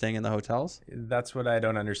want people staying in the hotels? That's what I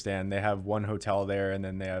don't understand. They have one hotel there, and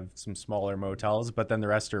then they have some smaller motels, but then the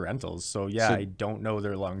rest are rentals. So I don't know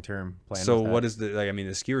their long-term plan. So what is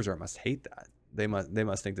the ski resort must hate that. They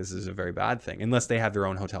must think this is a very bad thing, unless they have their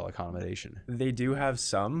own hotel accommodation. They do have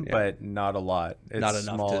some, but not a lot. It's not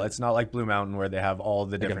enough small. It's not like Blue Mountain where they have all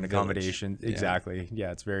the different accommodations. Yeah. Exactly.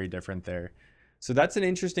 Yeah, it's very different there. So that's an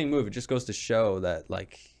interesting move. It just goes to show that,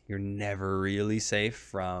 like, you're never really safe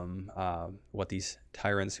from what these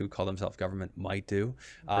tyrants who call themselves government might do.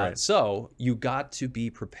 Right. So you got to be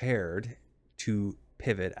prepared to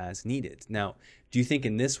pivot as needed. Now, do you think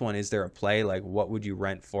in this one, is there a play? Like, what would you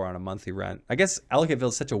rent for on a monthly rent? I guess Ellicottville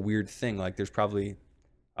is such a weird thing. Like, there's probably,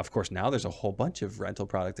 of course, now there's a whole bunch of rental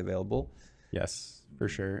product available. Yes, for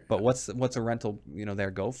sure. But what's a rental,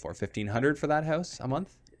 there go for? 1,500 for that house a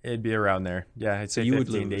month? It'd be around there. Yeah, I'd say you would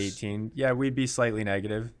 15 to lose. 18. Yeah, we'd be slightly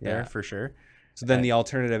negative Yeah. there for sure. So then the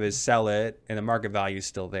alternative is sell it, and the market value is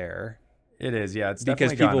still there. It is, yeah. It's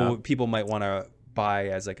Because definitely gone up. people might want to buy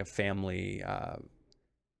as like a family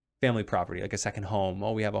property, like a second home.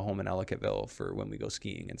 Oh, we have a home in Ellicottville for when we go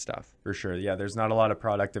skiing and stuff. For sure. Yeah, there's not a lot of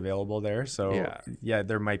product available there. So yeah,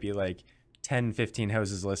 there might be like 10, 15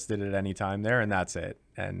 houses listed at any time there, and that's it.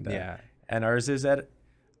 And and ours is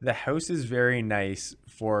the house is very nice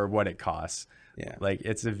for what it costs. Yeah. Like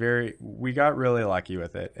we got really lucky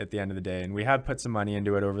with it at the end of the day, and we have put some money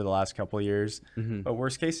into it over the last couple of years. Mm-hmm. But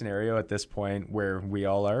worst case scenario at this point where we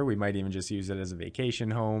all are, we might even just use it as a vacation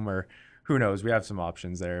home, or who knows? We have some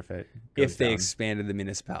options there if they expanded the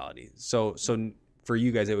municipality. So for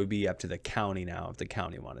you guys, it would be up to the county now if the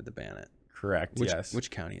county wanted to ban it. Correct. Yes. Which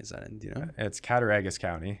county is that in? Do you know? It's Cattaraugus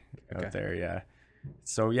County out there. Yeah.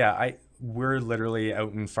 So yeah, we're literally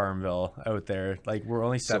out in Farmville out there. Like we're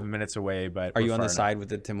only 7 minutes away, but are you on the side with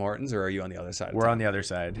the Tim Hortons, or are you on the other side? We're on the other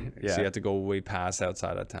side. Yeah. So you have to go way past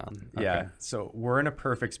outside of town. Okay. Yeah. So we're in a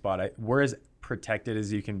perfect spot. We're as protected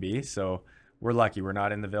as you can be. So we're lucky. We're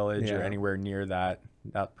not in the village or anywhere near that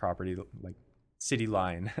property, like city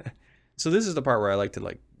line. So this is the part where I like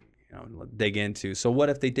to dig into. So what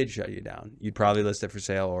if they did shut you down? You'd probably list it for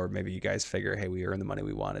sale, or maybe you guys figure, hey, we earned the money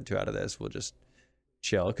we wanted to out of this. We'll just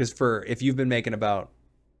chill. Because if you've been making about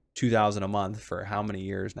 $2,000 a month for how many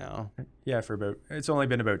years now? Yeah, it's only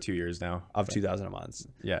been about 2 years now. Of $2,000 a month.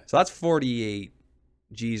 Yeah. So that's 48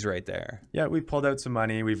 G's right there. Yeah, we pulled out some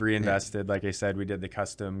money. We've reinvested. Like I said, we did the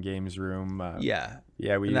custom games room. Yeah,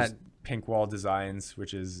 we used Pink Wall Designs,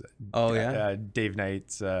 which is Dave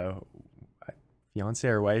Knight's fiance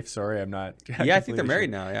or wife. Sorry, I'm not. Yeah, I think they're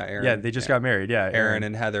married now. Yeah, Aaron. Yeah, they just got married. Yeah, Aaron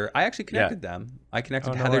and Heather. I actually connected them. I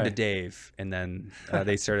connected Heather to Dave, and then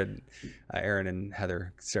they started. Aaron and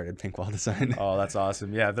Heather started Pink Wall Design. Oh, that's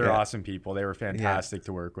awesome. Yeah, they're awesome people. They were fantastic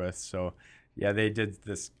to work with. So, yeah, they did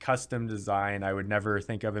this custom design I would never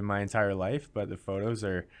think of in my entire life, but the photos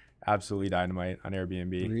are absolutely dynamite on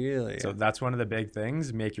Airbnb. Really? So that's one of the big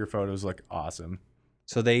things. Make your photos look awesome.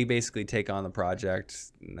 So they basically take on the project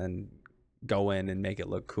and go in and make it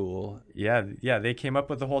look cool. Yeah, they came up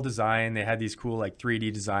with the whole design. They had these cool like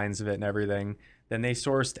 3D designs of it and everything. Then they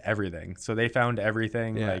sourced everything. So they found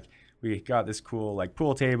everything. Like we got this cool like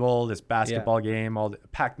pool table, this basketball game, all the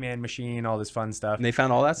Pac-Man machine, all this fun stuff. And they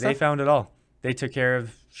found all that stuff? They found it all. They took care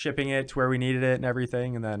of shipping it to where we needed it and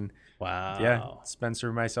everything. And then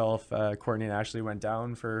Spencer, myself, Courtney, and Ashley went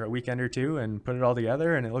down for a weekend or two and put it all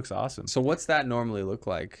together, and it looks awesome. So what's that normally look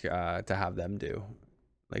like to have them do?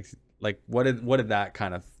 Like what did that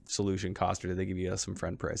kind of solution cost, or did they give you some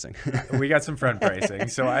friend pricing? We got some friend pricing,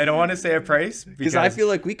 so I don't want to say a price because I feel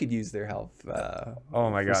like we could use their help.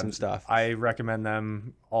 Oh my god, some stuff. I recommend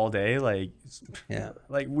them all day. Like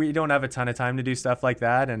we don't have a ton of time to do stuff like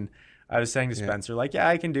that, and I was saying to Spencer, like,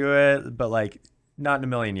 I can do it, but like not in a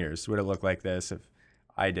million years would it look like this if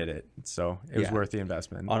I did it. So it was worth the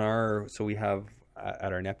investment. So we have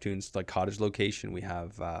at our Neptune's like cottage location, we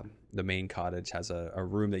have the main cottage has a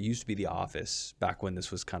room that used to be the office back when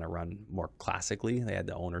this was kind of run more classically. They had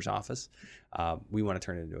the owner's office. We want to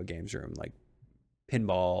turn it into a games room, like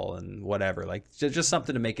pinball and whatever, like just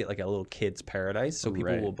something to make it like a little kid's paradise. So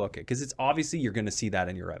people will book it because it's obviously you're going to see that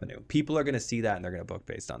in your revenue. People are going to see that and they're going to book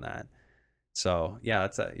based on that. So you're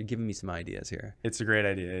giving me some ideas here. It's a great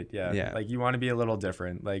idea. Yeah. Like you want to be a little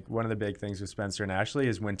different. Like one of the big things with Spencer and Ashley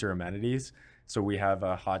is winter amenities. So we have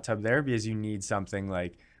a hot tub there because you need something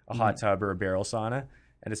like a hot tub or a barrel sauna.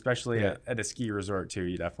 And especially at a ski resort too,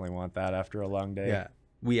 you definitely want that after a long day. Yeah.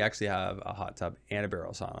 We actually have a hot tub and a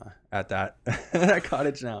barrel sauna at that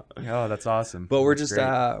cottage now. Oh, that's awesome. But we're just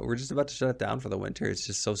about to shut it down for the winter. It's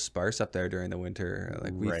just so sparse up there during the winter.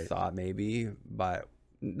 Like we thought maybe, but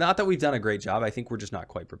not that we've done a great job. I think we're just not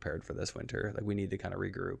quite prepared for this winter. Like we need to kind of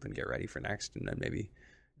regroup and get ready for next, and then maybe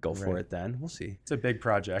go for it then. We'll see. It's a big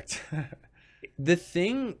project. The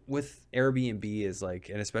thing with Airbnb is like,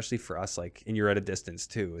 and especially for us, like, and you're at a distance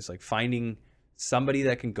too, is like finding somebody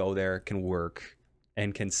that can go there, can work,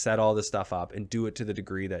 and can set all this stuff up and do it to the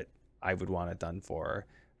degree that I would want it done for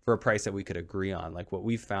a price that we could agree on. Like what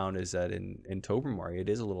we've found is that in Tobermory, it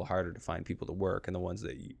is a little harder to find people to work. And the ones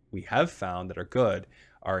that we have found that are good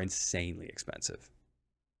are insanely expensive.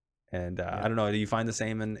 And I don't know, do you find the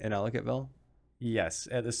same in Ellicottville? Yes.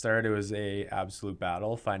 At the start, it was a absolute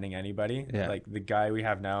battle finding anybody. Like the guy we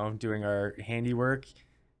have now doing our handiwork,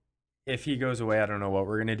 if he goes away, I don't know what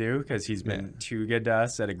we're going to do because he's been too good to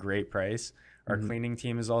us at a great price. Our Mhm. cleaning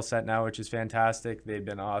team is all set now, which is fantastic. They've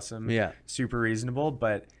been awesome, Yeah. super reasonable,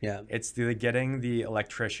 but Yeah. it's the getting the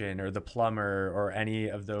electrician or the plumber or any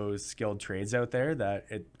of those skilled trades out there that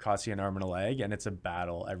it costs you an arm and a leg, and it's a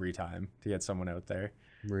battle every time to get someone out there.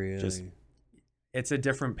 Just Really. it's a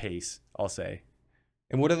different pace, I'll say.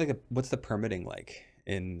 And what's the permitting like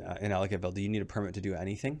in Ellicottville? Do you need a permit to do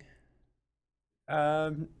anything,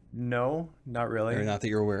 No, not or really. not that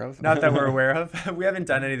you're aware of? Not that we're aware of. We haven't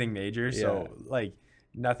done anything major, Yeah. so like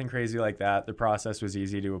nothing crazy like that. The process was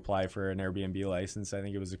easy to apply for an Airbnb license. I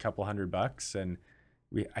think it was a couple $100, and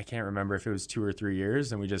I can't remember if it was 2 or 3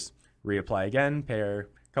 years, and we just reapply again, pay our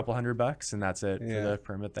couple $100, and that's it for Yeah. the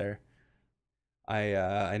permit there.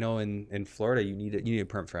 I know in Florida you need a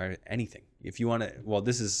permit for anything. If you want to, well,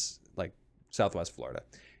 this is like Southwest Florida.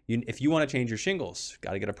 If you want to change your shingles,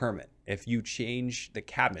 got to get a permit. If you change the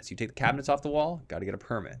cabinets, you take the cabinets off the wall, got to get a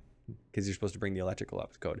permit because you're supposed to bring the electrical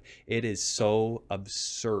up to code. It is so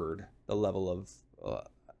absurd the level of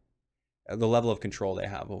control they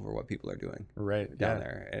have over what people are doing Right. down Yeah.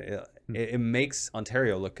 there. It makes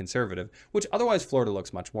Ontario look conservative, which otherwise Florida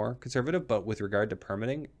looks much more conservative. But with regard to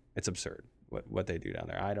permitting, it's absurd what they do down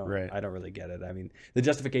there. I Right. don't really get it. I mean, the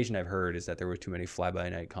justification I've heard is that there were too many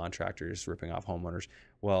fly-by-night contractors ripping off homeowners.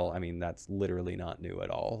 Well, I mean, that's literally not new at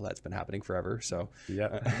all. That's been happening forever. So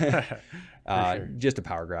Yep. For sure. just a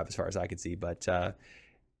power grab as far as I could see. But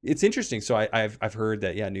it's interesting. So I've heard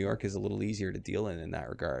that, yeah, New York is a little easier to deal in that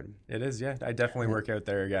regard. It is, yeah. I definitely work out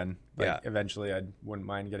there again. Like, Yeah. eventually I wouldn't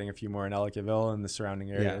mind getting a few more in Ellicottville and the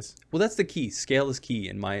surrounding areas. Well, that's the key. Scale is key,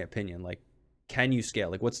 in my opinion. Like, can you scale?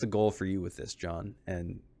 Like, what's the goal for you with this, John?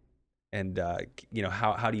 And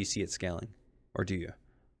how do you see it scaling, or do you?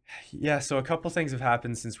 Yeah, so a couple things have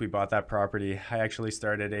happened since we bought that property. I actually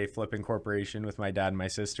started a flipping corporation with my dad and my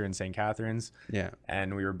sister in St. Catharines, Yeah.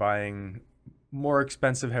 and we were buying more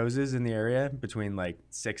expensive houses in the area between like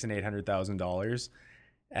 $600,000 and $800,000.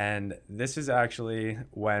 And this is actually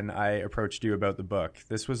when I approached you about the book.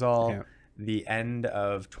 This was all Yeah. the end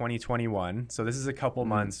of 2021. So this is a couple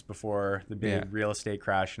months before the big Yeah. real estate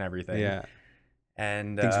crash and everything. Yeah.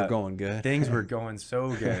 And Things were going good. things were going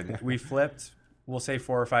so good. We flipped, we'll say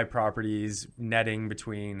 4 or 5 properties, netting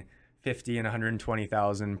between 50 and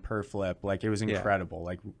 120,000 per flip. Like, it was Yeah. incredible.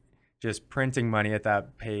 Like, just printing money at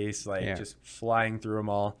that pace, like Yeah. just flying through them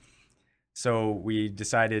all. So we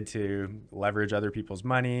decided to leverage other people's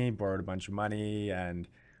money, borrowed a bunch of money, and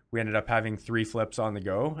we ended up having 3 flips on the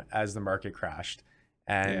go as the market crashed.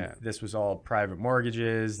 And Yeah. this was all private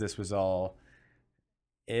mortgages. This was all,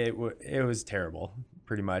 it was terrible,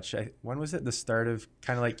 pretty much. When was it? The start of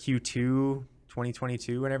kind of like Q2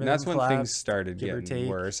 2022 when And everything that's when things collapsed, started give or getting take.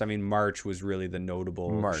 worse. I mean, March was really the notable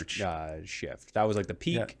March. shift. That was like the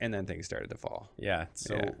peak, Yeah. and then things started to fall. Yeah.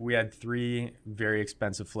 So Yeah. we had 3 very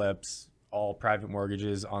expensive flips, all private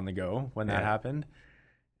mortgages on the go when that Yeah. happened.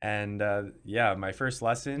 And yeah, my first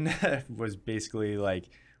lesson was basically like,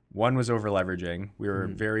 one was over leveraging. We were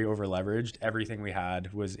very over leveraged. Everything we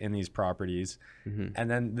had was in these properties. Mhm. And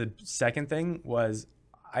then the second thing was,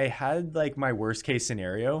 I had like my worst case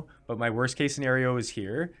scenario, but my worst case scenario was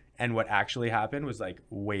here. And what actually happened was like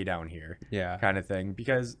way down here, Yeah. kind of thing.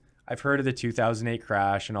 Because I've heard of the 2008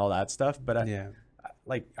 crash and all that stuff, but Yeah.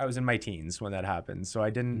 I was in my teens when that happened. So I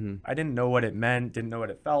didn't know what it meant, didn't know what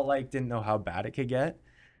it felt like, didn't know how bad it could get.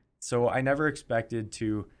 So I never expected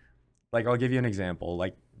to, like, I'll give you an example,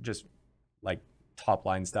 like just like top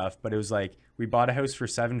line stuff, but it was like, we bought a house for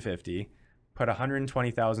 $750, put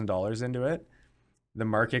 $120,000 into it. The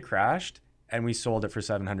market crashed and we sold it for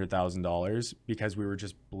 $700,000 because we were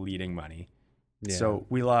just bleeding money. Yeah. So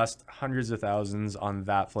we lost hundreds of thousands on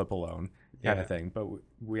that flip alone, kind Yeah. of thing. But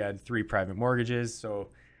we had 3 private mortgages, so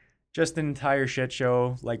just an entire shit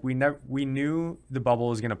show. Like, we knew the bubble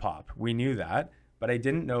was gonna pop. We knew that, but I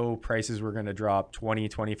didn't know prices were gonna drop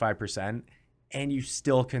 20-25%, and you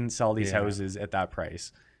still couldn't sell these Yeah. houses at that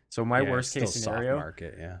price. So my Yeah, worst it's case still soft scenario,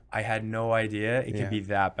 market. Yeah. I had no idea it Yeah. could be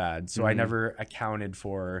that bad. So I Mhm. never accounted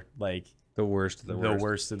for like The worst of the worst.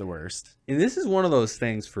 worst of the worst. And this is one of those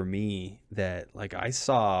things for me that, like, I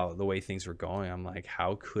saw the way things were going. I'm like,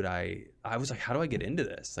 how could I was like, how do I get into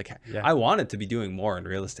this? Like, Yeah. I wanted to be doing more in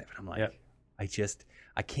real estate, but I'm like, Yep.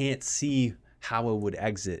 I can't see how I would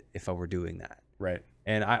exit if I were doing that. Right.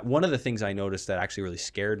 And one of the things I noticed that actually really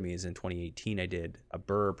scared me is in 2018, I did a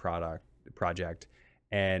Burr project,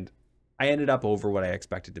 and I ended up over what I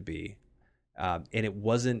expected to be. And it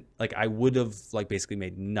wasn't like, I would have like basically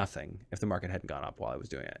made nothing if the market hadn't gone up while I was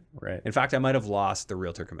doing it. Right. In fact, I might have lost the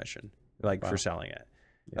realtor commission, like, Wow. for selling it.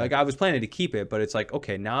 Yeah. Like, I was planning to keep it, but it's like,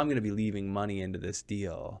 okay, now I'm going to be leaving money into this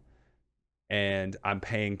deal. and I'm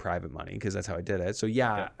paying private money because that's how I did it. So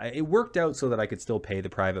yeah, Yeah. it worked out so that I could still pay the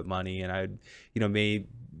private money, and I'd, may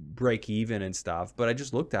break even and stuff. But I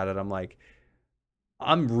just looked at it. I'm like,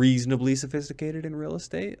 I'm reasonably sophisticated in real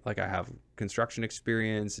estate. Like, I have construction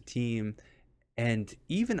experience, a team, and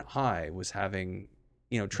even I was having,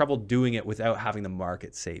 trouble doing it without having the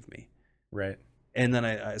market save me. Right. And then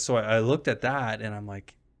I looked at that and I'm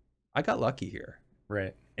like, I got lucky here.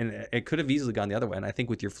 Right. And it could have easily gone the other way. And I think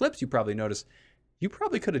with your flips, you probably noticed you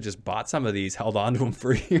probably could have just bought some of these, held on to them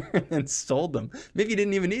for a year, and sold them. Maybe you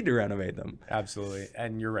didn't even need to renovate them. Absolutely.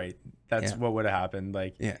 And you're right. That's what would have happened.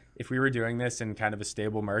 Like, if we were doing this in kind of a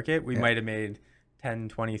stable market, we might have made $10,000,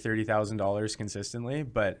 $20,000, $30,000 consistently.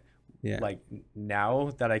 But like,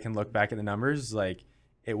 now that I can look back at the numbers, like,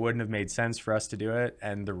 it wouldn't have made sense for us to do it,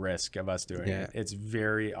 and the risk of us doing it. It's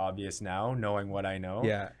very obvious now, knowing what I know.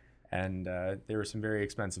 Yeah. And there were some very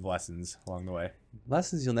expensive lessons along the way.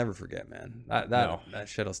 Lessons you'll never forget, man. That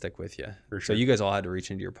shit'll stick with you. For So sure. you guys all had to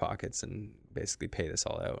reach into your pockets and basically pay this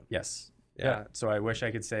all out. Yes. Yeah. So I wish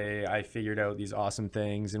I could say I figured out these awesome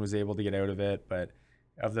things and was able to get out of it. But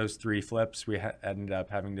of those 3 flips, we ended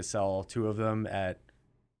up having to sell 2 of them at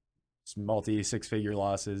multi-6-figure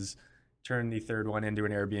losses. Turn the 3rd one into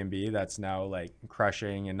an Airbnb that's now like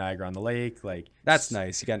crushing in Niagara on the Lake. Like, that's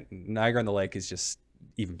nice. You got Niagara on the Lake is just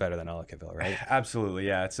even better than Ellicottville, right? Absolutely.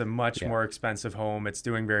 Yeah. It's a much more expensive home. It's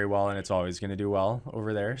doing very well, and it's always going to do well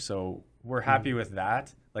over there. So we're happy with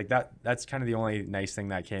that. Like, that's kind of the only nice thing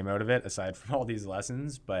that came out of it, aside from all these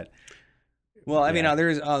lessons. But well, I mean,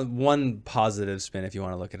 there's one positive spin, if you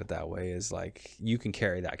want to look at it that way, is like, you can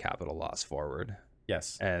carry that capital loss forward.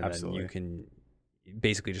 Yes, and absolutely. then you can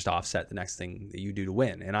basically just offset the next thing that you do to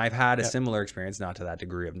win. And I've had a similar experience, not to that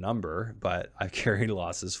degree of number, but I've carried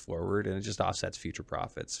losses forward, and it just offsets future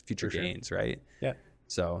profits, future gains, right? Yeah.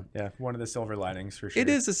 So one of the silver linings for sure. It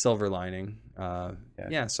is a silver lining.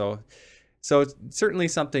 So it's certainly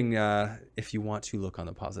something, if you want to look on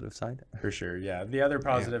the positive side. For sure, yeah. The other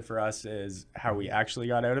positive for us is how we actually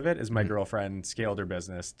got out of it. Is my girlfriend scaled her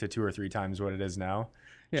business to 2 or 3 times what it is now.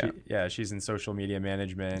 She's in social media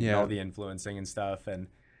management, and all the influencing and stuff, and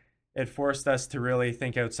it forced us to really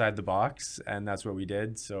think outside the box, and that's what we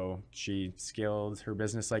did. So she scaled her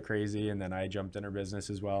business like crazy, and then I jumped in her business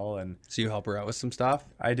as well. And so you help her out with some stuff?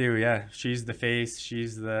 I do, yeah. She's the face.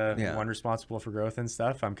 She's the one responsible for growth and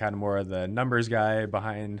stuff. I'm kind of more of the numbers guy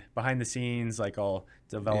behind the scenes. Like, I'll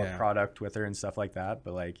develop product with her and stuff like that.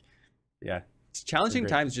 But like, it's challenging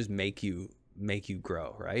times just make you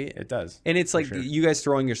grow, right? It does. And it's like you guys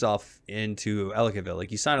throwing yourself into Ellicottville.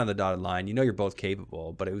 Like, you sign on the dotted line, you're both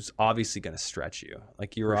capable, but it was obviously going to stretch you.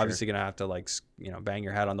 Like, you were obviously going to have to, like, bang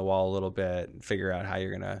your head on the wall a little bit and figure out how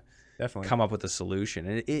you're going to come up with a solution.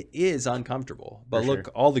 And it is uncomfortable, but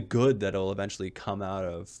look, all the good that'll eventually come out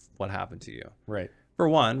of what happened to you. Right. For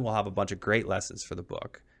one, we'll have a bunch of great lessons for the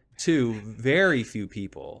book. 2, very few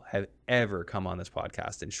people have ever come on this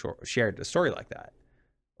podcast and shared a story like that.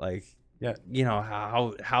 Like,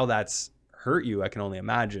 how that's hurt you, I can only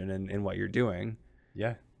imagine, in what you're doing.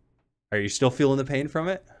 Yeah. Are you still feeling the pain from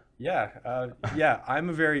it? Yeah.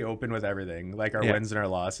 I'm very open with everything, like our wins and our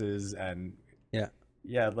losses, and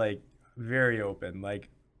like, very open. Like,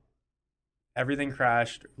 everything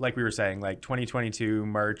crashed, like we were saying, like 2022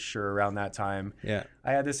 March or around that time.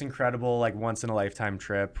 I had this incredible, like, once in a lifetime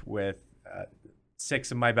trip with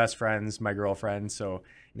 6 of my best friends, my girlfriend. So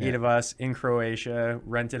 8 of us in Croatia,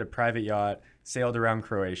 rented a private yacht, sailed around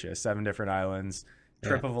Croatia, 7 different islands,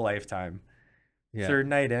 trip of a lifetime. 3rd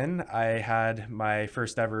night in, I had my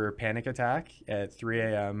first ever panic attack at 3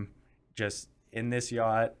 a.m. just in this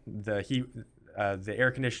yacht. The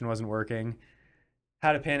air condition wasn't working.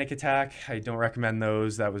 Had a panic attack. I don't recommend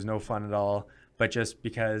those. That was no fun at all. But just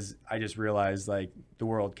because I just realized, like, the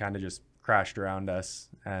world kind of just crashed around us.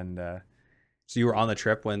 And so you were on the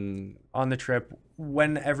trip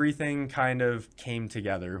when everything kind of came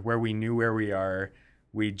together, where we knew where we are.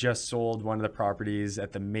 We just sold one of the properties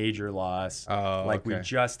at the major loss. We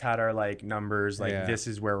just had our, like, numbers, like, this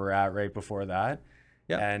is where we're at right before that.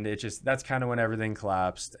 And that's kind of when everything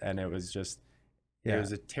collapsed, and it was just, it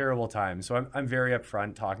was a terrible time. So I'm very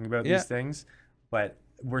upfront talking about these things, but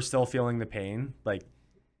we're still feeling the pain. Like,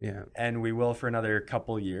 and we will for another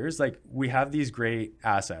couple years. Like, we have these great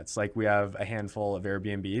assets. Like, we have a handful of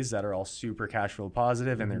Airbnbs that are all super cash flow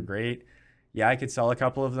positive, and they're great. I could sell a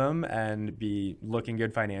couple of them and be looking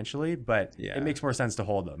good financially, but it makes more sense to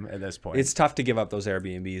hold them at this point. It's tough to give up those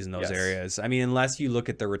Airbnbs in those areas. I mean, unless you look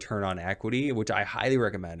at the return on equity, which I highly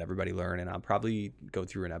recommend everybody learn, and I'll probably go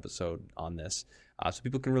through an episode on this so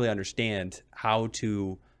people can really understand how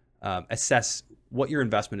to assess what your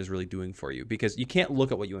investment is really doing for you, because you can't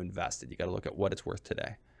look at what you invested. You got to look at what it's worth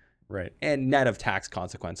today. Right. And net of tax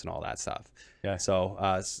consequence and all that stuff. Yeah. So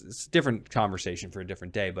it's a different conversation for a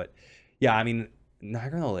different day. But yeah, I mean,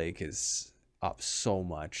 Niagara-on-the-Lake is up so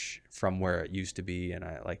much from where it used to be. And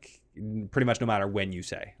I like pretty much no matter when you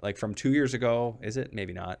say, like from 2 years ago, is it?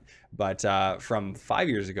 Maybe not. But from 5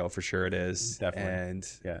 years ago, for sure it is. Definitely.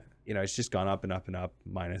 And, you know, it's just gone up and up and up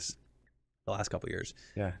minus the last couple of years.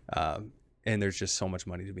 Yeah. And there's just so much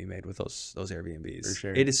money to be made with those Airbnbs. For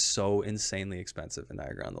sure. It is so insanely expensive in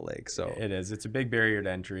Niagara-on-the-Lake. So it is. It's a big barrier to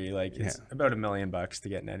entry. Like it's about $1 million to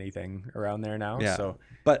get in anything around there now. Yeah. So,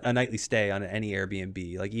 but a nightly stay on any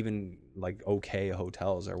Airbnb, like even like okay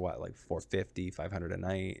hotels are what, like $450, $500 a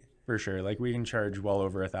night. For sure. Like we can charge well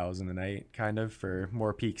over $1,000 a night, kind of, for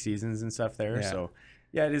more peak seasons and stuff there. Yeah. So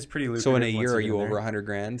yeah, it is pretty lucrative. So in a year, are you over 100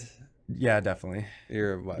 grand? Yeah, definitely.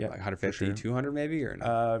 You're what, like 150, sure. 200 maybe, or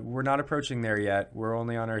no? We're not approaching there yet. We're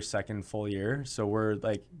only on our second full year, so we're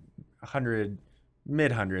like 100,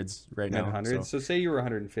 mid hundreds right now. Mid-hundreds. So say you were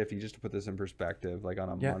 150, just to put this in perspective, like on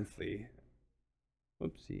a monthly.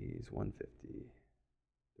 Whoopsies, 150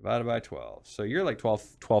 divided by 12. So you're like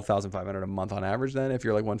 12,500 a month on average then, if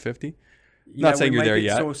you're like 150. Not saying you're there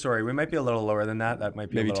yet. So sorry, we might be a little lower than that. That might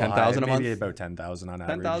be maybe a little 10,000 a month. Maybe about 10,000 on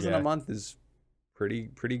average. 10,000 a month is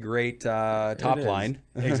pretty great top line.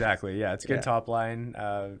 Exactly. Yeah, it's good top line.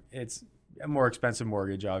 It's a more expensive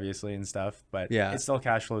mortgage, obviously, and stuff, but it still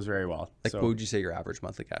cash flows very well. Like, what would you say your average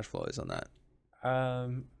monthly cash flow is on that?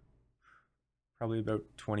 Probably about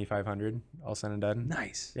 2,500 all said and done.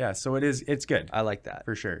 Nice. Yeah, so it's good. I like that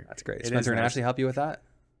for sure. That's great. Spencer and Ashley help you with that?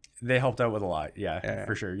 They helped out with a lot. Yeah,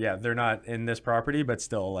 for sure. Yeah, they're not in this property, but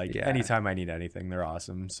still, like anytime I need anything, they're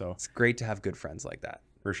awesome. So it's great to have good friends like that.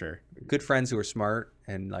 For sure. Good friends who are smart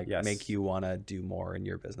and like make you want to do more in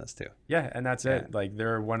your business too. Yeah, and that's it. Like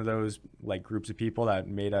they're one of those like groups of people that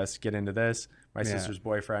made us get into this. My sister's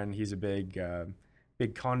boyfriend, he's a big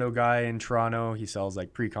condo guy in Toronto. He sells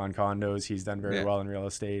like pre-con condos. He's done very well in real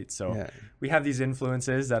estate. So we have these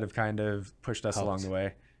influences that have kind of pushed us along the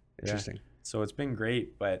way. Interesting. So it's been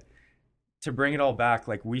great, but to bring it all back,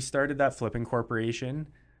 like we started that flipping corporation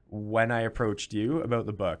when I approached you about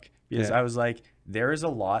the book, because I was like, there is a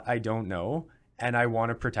lot I don't know and I want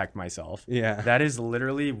to protect myself. Yeah. That is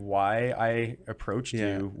literally why I approached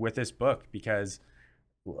you with this book, because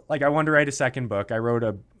like I wanted to write a second book. I wrote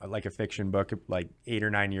a fiction book like 8 or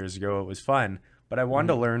 9 years ago. It was fun, but I wanted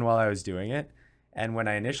to learn while I was doing it. And when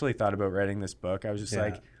I initially thought about writing this book, I was just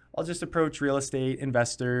like, I'll just approach real estate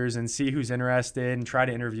investors and see who's interested and try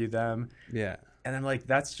to interview them. Yeah. And I'm like,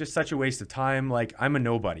 that's just such a waste of time. Like I'm a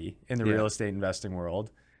nobody in the real estate investing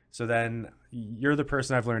world. So then you're the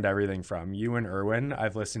person I've learned everything from. You and Erwin,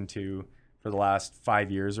 I've listened to for the last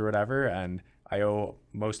 5 years or whatever. And I owe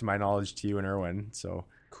most of my knowledge to you and Erwin. So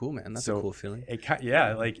cool, man. That's a cool feeling.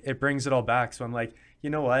 Like it brings it all back. So I'm like, you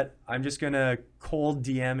know what? I'm just going to cold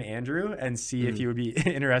DM Andrew and see if he would be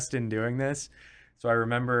interested in doing this. So I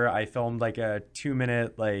remember I filmed like a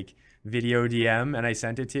 2-minute like video DM and I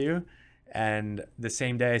sent it to you. And the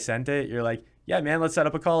same day I sent it, you're like, yeah, man, let's set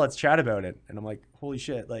up a call. Let's chat about it. And I'm like, holy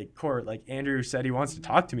shit, like Court, like Andrew said he wants to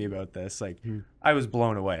talk to me about this. Like I was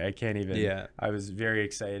blown away. I can't even, I was very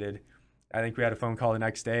excited. I think we had a phone call the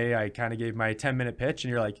next day. I kind of gave my 10-minute pitch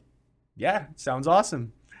and you're like, yeah, sounds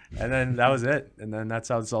awesome. And then that was it. And then that's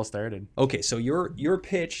how this all started. Okay. So your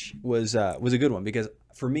pitch was a good one, because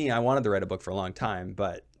for me, I wanted to write a book for a long time,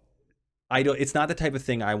 but it's not the type of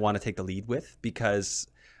thing I want to take the lead with, because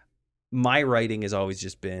my writing has always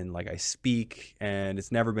just been like I speak, and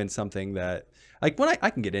it's never been something that like when I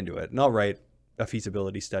can get into it and I'll write a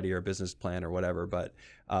feasibility study or a business plan or whatever. But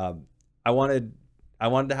I wanted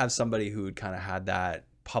to have somebody who kind of had that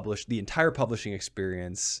the entire publishing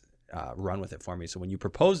experience run with it for me. So when you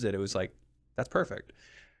proposed it, it was like, that's perfect.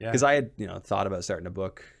 Because I had, thought about starting a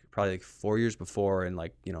book probably like 4 years before, and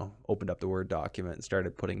like, opened up the Word document and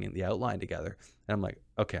started putting in the outline together. And I'm like,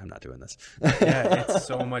 okay, I'm not doing this. It's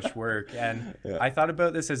so much work. And I thought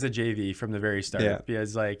about this as a JV from the very start,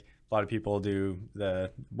 because like a lot of people do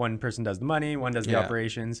one person does the money, one does the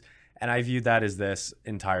operations. And I viewed that as this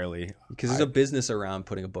entirely. Because there's a business around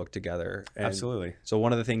putting a book together. And absolutely. So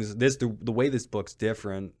one of the things, the way this book's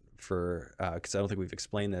different because I don't think we've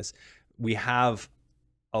explained this, we have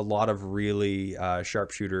a lot of really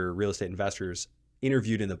sharpshooter real estate investors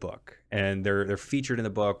interviewed in the book, and they're featured in the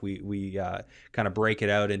book. We kind of break it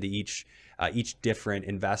out into each different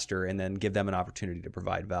investor, and then give them an opportunity to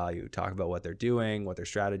provide value, talk about what they're doing, what their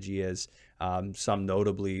strategy is. Some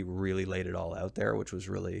notably really laid it all out there, which was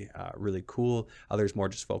really cool. Others more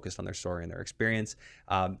just focused on their story and their experience.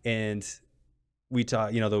 And we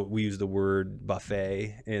talk, we use the word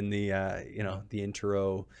buffet in the, the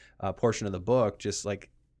intro portion of the book, just like,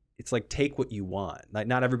 it's like, take what you want. Like,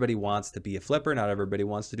 not everybody wants to be a flipper. Not everybody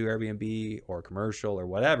wants to do Airbnb or commercial or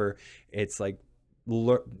whatever. It's like,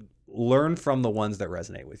 learn from the ones that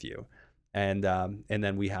resonate with you. And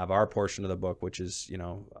then we have our portion of the book, which is,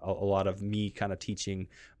 a lot of me kind of teaching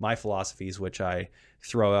my philosophies, which I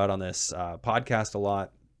throw out on this podcast a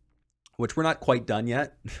lot, which we're not quite done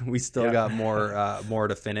yet. We still got more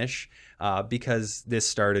to finish because this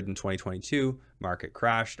started in 2022. Market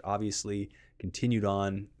crashed, obviously, continued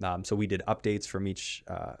on. So we did updates from each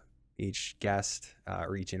guest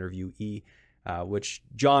or each interviewee, which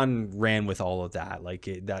John ran with all of that. Like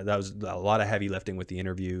that was a lot of heavy lifting with the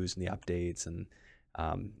interviews and the updates,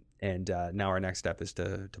 and now our next step is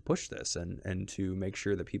to push this and to make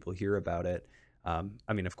sure that people hear about it.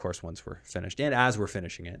 Of course, once we're finished and as we're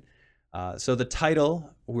finishing it. So the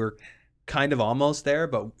title, we're kind of almost there,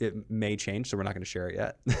 but it may change, so we're not going to share it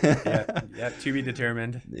yet. yeah, to be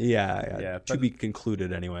determined. Yeah, to be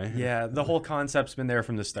concluded anyway. Yeah, the whole concept's been there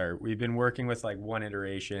from the start. We've been working with like one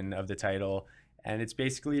iteration of the title, and it's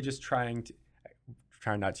basically just trying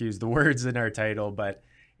not to use the words in our title, but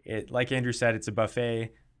it, like Andrew said, it's a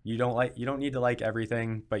buffet. You don't need to like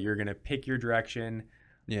everything, but you're going to pick your direction.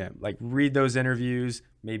 Yeah. Like, read those interviews,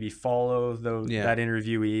 maybe follow that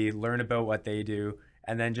interviewee, learn about what they do,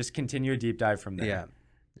 and then just continue a deep dive from there.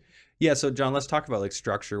 Yeah. So John, let's talk about like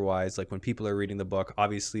structure wise, like when people are reading the book,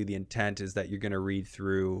 obviously the intent is that you're going to read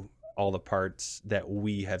through all the parts that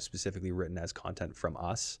we have specifically written as content from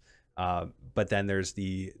us. But then there's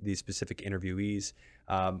the specific interviewees.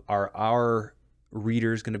 Are our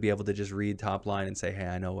readers going to be able to just read top line and say, hey,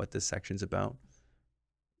 I know what this section's about?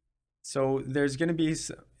 So there's going to be,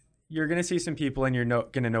 you're going to see some people and you're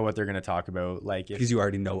going to know what they're going to talk about. Like, because you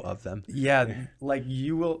already know of them. Yeah. Like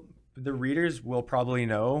the readers will probably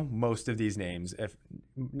know most of these names, if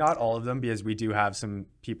not all of them, because we do have some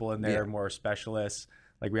people in there, more specialists.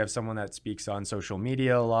 Like, we have someone that speaks on social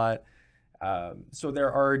media a lot. So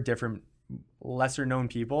there are different lesser known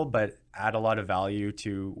people, but add a lot of value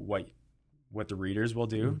to what the readers will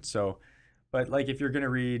do. So, but like, if you're going to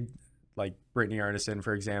read like Brittany Arneson,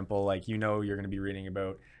 for example, like, you're going to be reading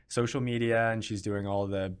about social media, and she's doing all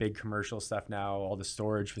the big commercial stuff now, all the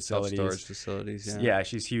storage facilities. Self-storage facilities, Yeah,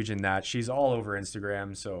 she's huge in that. She's all over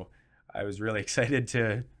Instagram. So I was really excited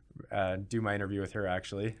to do my interview with her,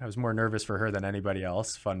 actually. I was more nervous for her than anybody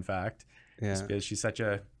else, fun fact. Yeah. Because she's such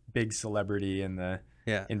a big celebrity in the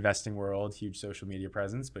investing world, huge social media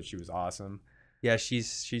presence, but she was awesome. Yeah,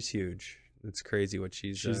 she's huge. It's crazy what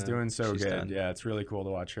she's doing so good. Done. Yeah, it's really cool to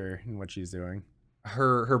watch her and what she's doing.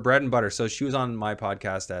 Her bread and butter. So she was on my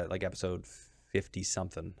podcast at like episode 50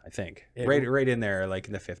 something, I think. Right in there, like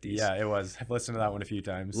in the 50s. Yeah, it was. I've listened to that one a few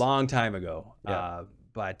times. Long time ago. Yeah.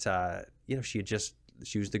 But she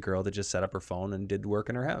was the girl that just set up her phone and did work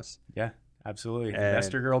in her house. Yeah, absolutely.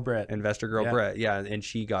 Investor girl Britt. Yeah, and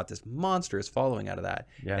she got this monstrous following out of that.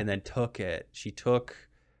 Yeah. And then she took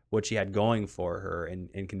what she had going for her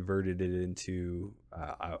and converted it into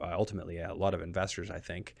ultimately a lot of investors, I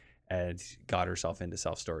think, and got herself into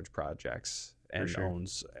self-storage projects and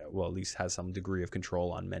owns, well, at least has some degree of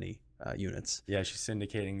control on many units. Yeah, she's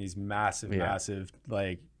syndicating these massive,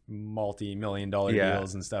 like multi-million-dollar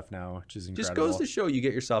deals and stuff now, which is incredible. Just goes to show, you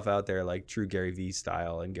get yourself out there like true Gary Vee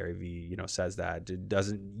style, and Gary Vee, says that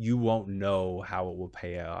you won't know how it will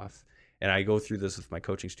pay off. And I go through this with my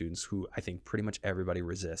coaching students, who I think pretty much everybody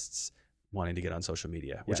resists wanting to get on social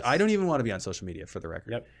media, which I don't even want to be on social media, for the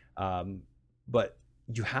record. Yep. But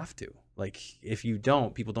you have to. Like, if you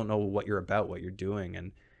don't, people don't know what you're about, what you're doing.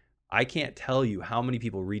 And I can't tell you how many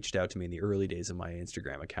people reached out to me in the early days of my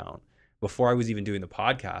Instagram account, before I was even doing the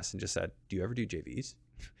podcast, and just said, do you ever do JVs?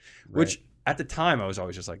 Right. Which at the time I was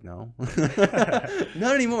always just like, no,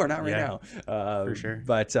 not anymore. Not right now. For sure.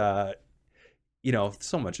 But,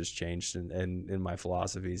 so much has changed in my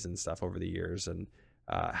philosophies and stuff over the years, and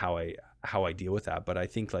how I deal with that. But I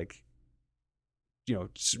think, like,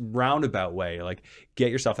 roundabout way, like,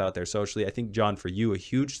 get yourself out there socially. I think, John, for you, a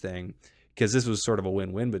huge thing, because this was sort of a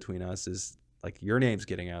win-win between us, is like, your name's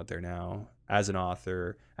getting out there now as an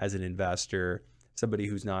author, as an investor, somebody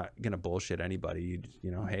who's not going to bullshit anybody.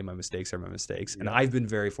 Hey, my mistakes are my mistakes. Yeah. And I've been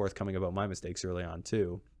very forthcoming about my mistakes early on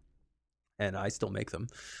too. And I still make them.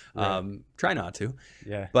 Right. Try not to.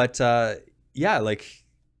 Yeah. But like,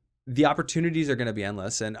 the opportunities are going to be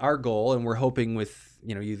endless. And our goal, and we're hoping with,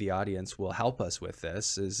 you, the audience, will help us with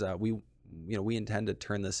this, is we intend to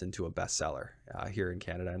turn this into a bestseller here in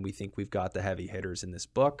Canada. And we think we've got the heavy hitters in this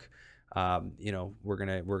book. We're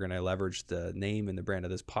gonna leverage the name and the brand of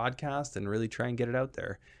this podcast and really try and get it out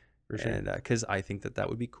there. For sure. And because I think that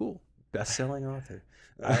would be cool. Best-selling author.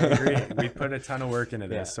 I agree. We put a ton of work into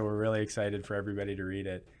this, Yeah. so we're really excited for everybody to read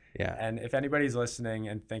it. Yeah. And if anybody's listening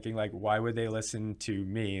and thinking like, why would they listen to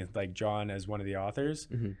me, like John, as one of the authors?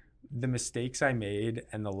 Mhm. The mistakes I made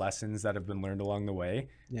and the lessons that have been learned along the way,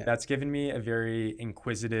 Yeah. that's given me a very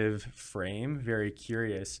inquisitive frame, very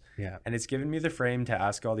curious. Yeah. And it's given me the frame to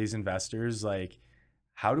ask all these investors, like,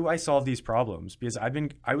 how do I solve these problems? Because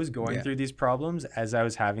I was going Yeah. through these problems as I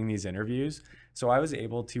was having these interviews. So I was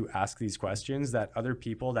able to ask these questions that other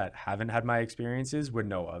people that haven't had my experiences would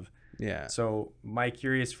know of. Yeah. So my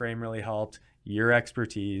curious frame really helped, your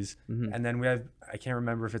expertise. Mhm. And then we have, I can't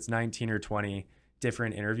remember if it's 19 or 20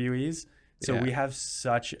 different interviewees. So Yeah. we have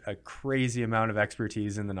such a crazy amount of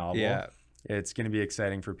expertise in the novel. Yeah. It's going to be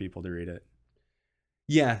exciting for people to read it.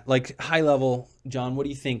 Yeah, like high level, John, what do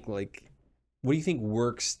you think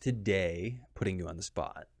works today, putting you on the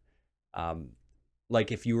spot? Like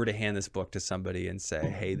if you were to hand this book to somebody and say,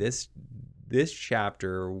 "Hey, this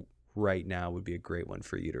chapter right now would be a great one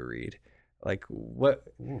for you to read." Like what?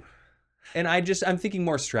 Ooh. And I'm thinking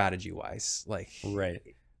more strategy wise. Right.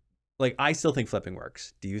 Like I still think flipping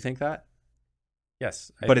works. Do you think that? Yes.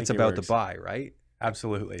 But it's about the buy, right?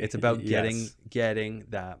 Absolutely. It's about Yes. getting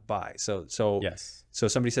that buy. So Yes. So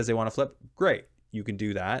somebody says they want to flip, great. You can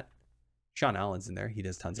do that. Sean Allen's in there. He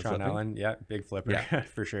does tons of Sean flipping. Allen, yeah, big flipper. Yeah.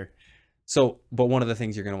 For sure. So, but one of the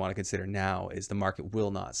things you're going to want to consider now is the market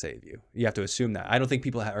will not save you. You have to assume that. I don't think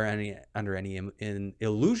people are under any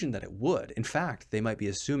illusion that it would. In fact, they might be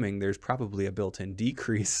assuming there's probably a built-in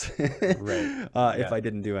decrease Right. if I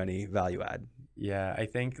didn't do any value add. Yeah, I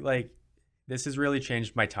think like this has really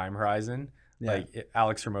changed my time horizon. Yeah. Like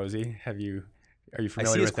Alex Hormozy, are you I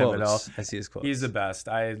familiar see his with him at all? quotes. I see his quotes. He's the best.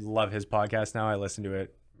 I love his podcast now. I listen to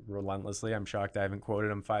it relentlessly. I'm shocked I haven't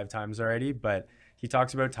quoted him 5 times already, but he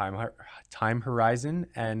talks about time horizon,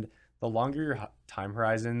 and the longer your time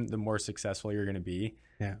horizon, the more successful you're going to be.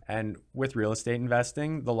 Yeah. And with real estate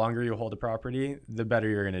investing, the longer you hold a property, the better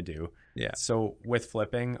you're going to do. Yeah. So with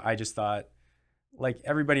flipping, I just thought, like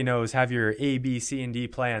everybody knows, have your A, B, C, and D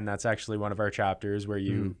plan. That's actually one of our chapters where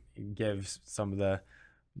you give some of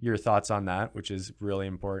your thoughts on that, which is really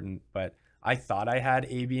important. But I thought I had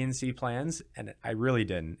A, B, and C plans, and I really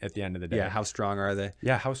didn't at the end of the day. Yeah. How strong are they?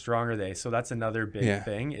 Yeah, how strong are they? So that's another big Yeah.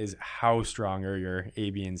 thing, is how strong are your A,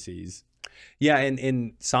 B, and C's? Yeah.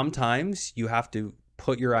 And sometimes you have to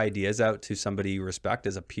put your ideas out to somebody you respect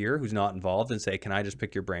as a peer who's not involved and say, can I just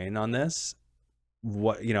pick your brain on this?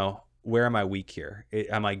 Where am I weak here?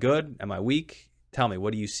 Am I good? Am I weak? Tell me,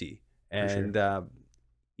 what do you see? And,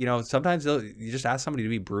 sometimes you just ask somebody to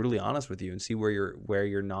be brutally honest with you and see where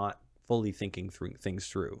you're not fully thinking things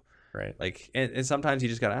through. Right. Like, and sometimes you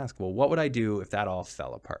just got to ask, well, what would I do if that all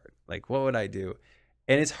fell apart? Like, what would I do?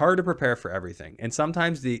 And it's hard to prepare for everything. And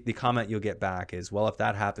sometimes the comment you'll get back is, well, if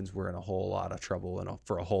that happens, we're in a whole lot of trouble and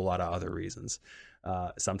for a whole lot of other reasons.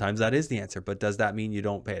 Sometimes that is the answer, but does that mean you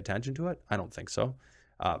don't pay attention to it? I don't think so.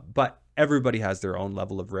 But everybody has their own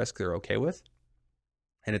level of risk they're okay with.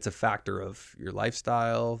 And it's a factor of your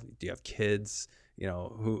lifestyle. Do you have kids?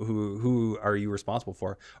 Who are you responsible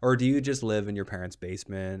for? Or do you just live in your parents'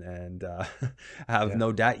 basement and have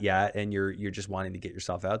no debt yet, and you're just wanting to get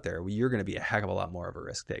yourself out there? Well, you're going to be a heck of a lot more of a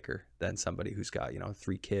risk taker than somebody who's got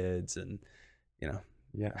 3 kids and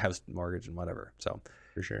house mortgage and whatever. So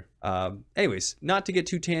For sure. Anyways, not to get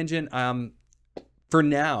too tangent. For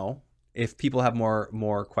now, if people have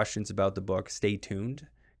more questions about the book, stay tuned,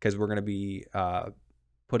 because we're going to be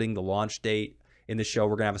putting the launch date in the show.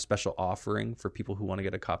 We're going to have a special offering for people who want to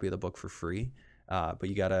get a copy of the book for free. But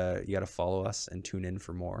you gotta follow us and tune in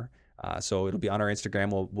for more. So it'll be on our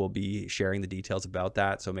Instagram. We'll be sharing the details about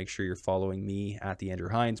that. So make sure you're following me at the Andrew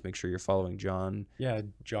Hines. Make sure you're following John. Yeah,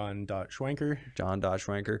 John.Schwenker.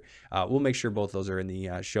 John.Schwenker. We'll make sure both those are in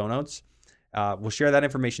the show notes. We'll share that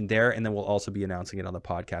information there, and then we'll also be announcing it on the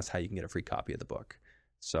podcast how you can get a free copy of the book.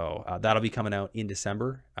 So that'll be coming out in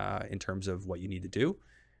December in terms of what you need to do,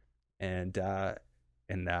 and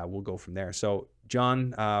we'll go from there. So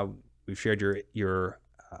John, we've shared your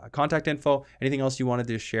contact info. Anything else you wanted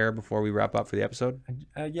to share before we wrap up for the episode?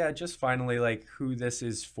 Yeah, just finally, like, who this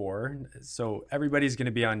is for. So everybody's going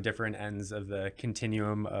to be on different ends of the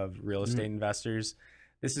continuum of real estate investors.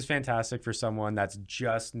 This is fantastic for someone that's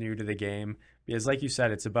just new to the game, because like you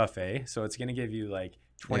said, it's a buffet. So it's going to give you like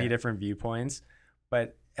 20 different viewpoints,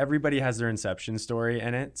 but everybody has their inception story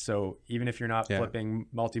in it. So even if you're not flipping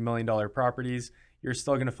multi-million-dollar properties, you're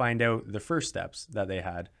still going to find out the first steps that they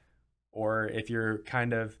had. Or if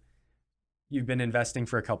you've been investing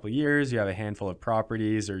for a couple of years, you have a handful of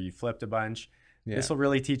properties, or you flipped a bunch, this will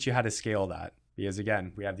really teach you how to scale that. because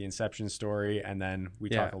again, we have the inception story, and then we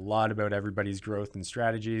Yeah. talk a lot about everybody's growth and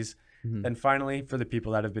strategies. Then finally, for the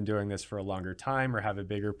people that have been doing this for a longer time or have a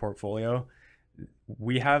bigger portfolio,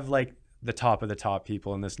 we have like the top of the top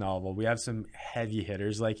people in this novel. We have some heavy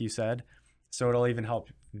hitters, like you said. So it'll even help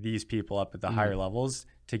these people up at the higher levels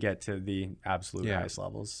to get to the absolute highest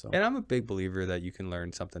levels. So. And I'm a big believer that you can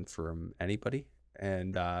learn something from anybody.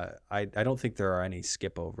 And I don't think there are any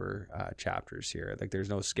skip over chapters here. Like there's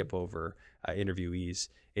no skip over interviewees.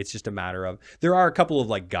 It's just a matter of, there are a couple of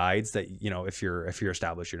like guides that, you know, if you're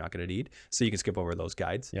established, you're not going to need. So you can skip over those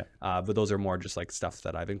guides. Yeah. But those are more just like stuff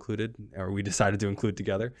that I've included or we decided to include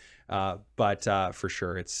together. But for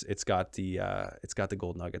sure, it's got the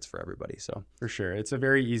gold nuggets for everybody. So for sure. It's a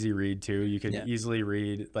very easy read too. You can easily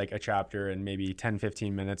read like a chapter in maybe 10,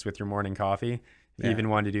 15 minutes with your morning coffee. If you even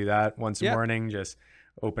want to do that once a morning, just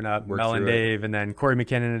open up Mel and Dave and then Corey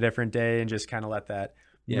McKinnon a different day and just kind of let that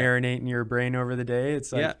marinate in your brain over the day.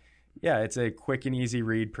 It's like, it's a quick and easy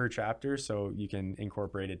read per chapter. So you can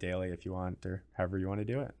incorporate it daily if you want or however you want to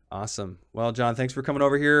do it. Awesome. Well, John, thanks for coming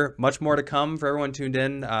over here. Much more to come for everyone tuned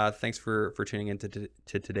in. Thanks for tuning in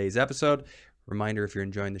to today's episode. Reminder, if you're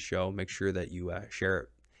enjoying the show, make sure that you share it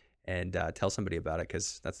and tell somebody about it,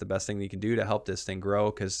 because that's the best thing that you can do to help this thing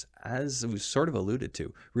grow. Because as we sort of alluded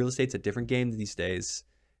to, real estate's a different game these days.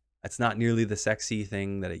 It's not nearly the sexy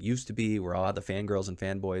thing that it used to be. We're all the fangirls and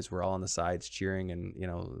fanboys. We're all on the sides cheering and, you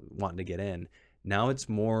know, wanting to get in. Now it's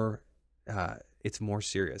more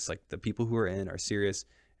serious. Like the people who are in are serious.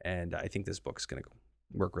 And I think this book's going to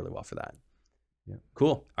work really well for that. Yeah.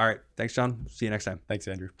 Cool. All right. Thanks, John. See you next time. Thanks,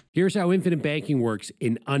 Andrew. Here's how infinite banking works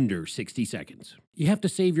in under 60 seconds. You have to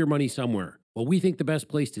save your money somewhere. Well, we think the best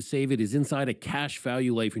place to save it is inside a cash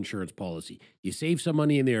value life insurance policy. You save some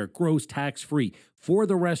money in there, it grows tax-free for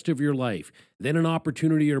the rest of your life. Then an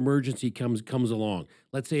opportunity or emergency comes along.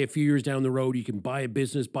 Let's say a few years down the road, you can buy a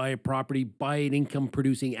business, buy a property, buy an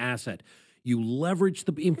income-producing asset. You leverage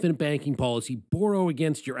the infinite banking policy, borrow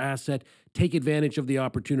against your asset, take advantage of the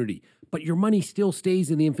opportunity. But your money still stays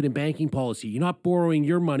in the infinite banking policy. You're not borrowing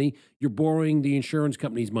your money, you're borrowing the insurance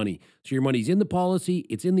company's money. So your money's in the policy,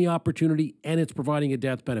 it's in the opportunity, and it's providing a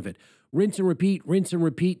death benefit. Rinse and repeat, rinse and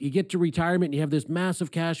repeat. You get to retirement, and you have this massive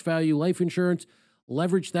cash value life insurance,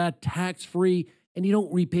 leverage that tax-free, and you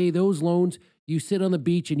don't repay those loans. You sit on the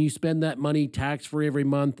beach and you spend that money tax-free every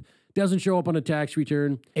month. Doesn't show up on a tax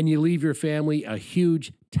return, and you leave your family a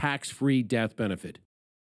huge tax-free death benefit.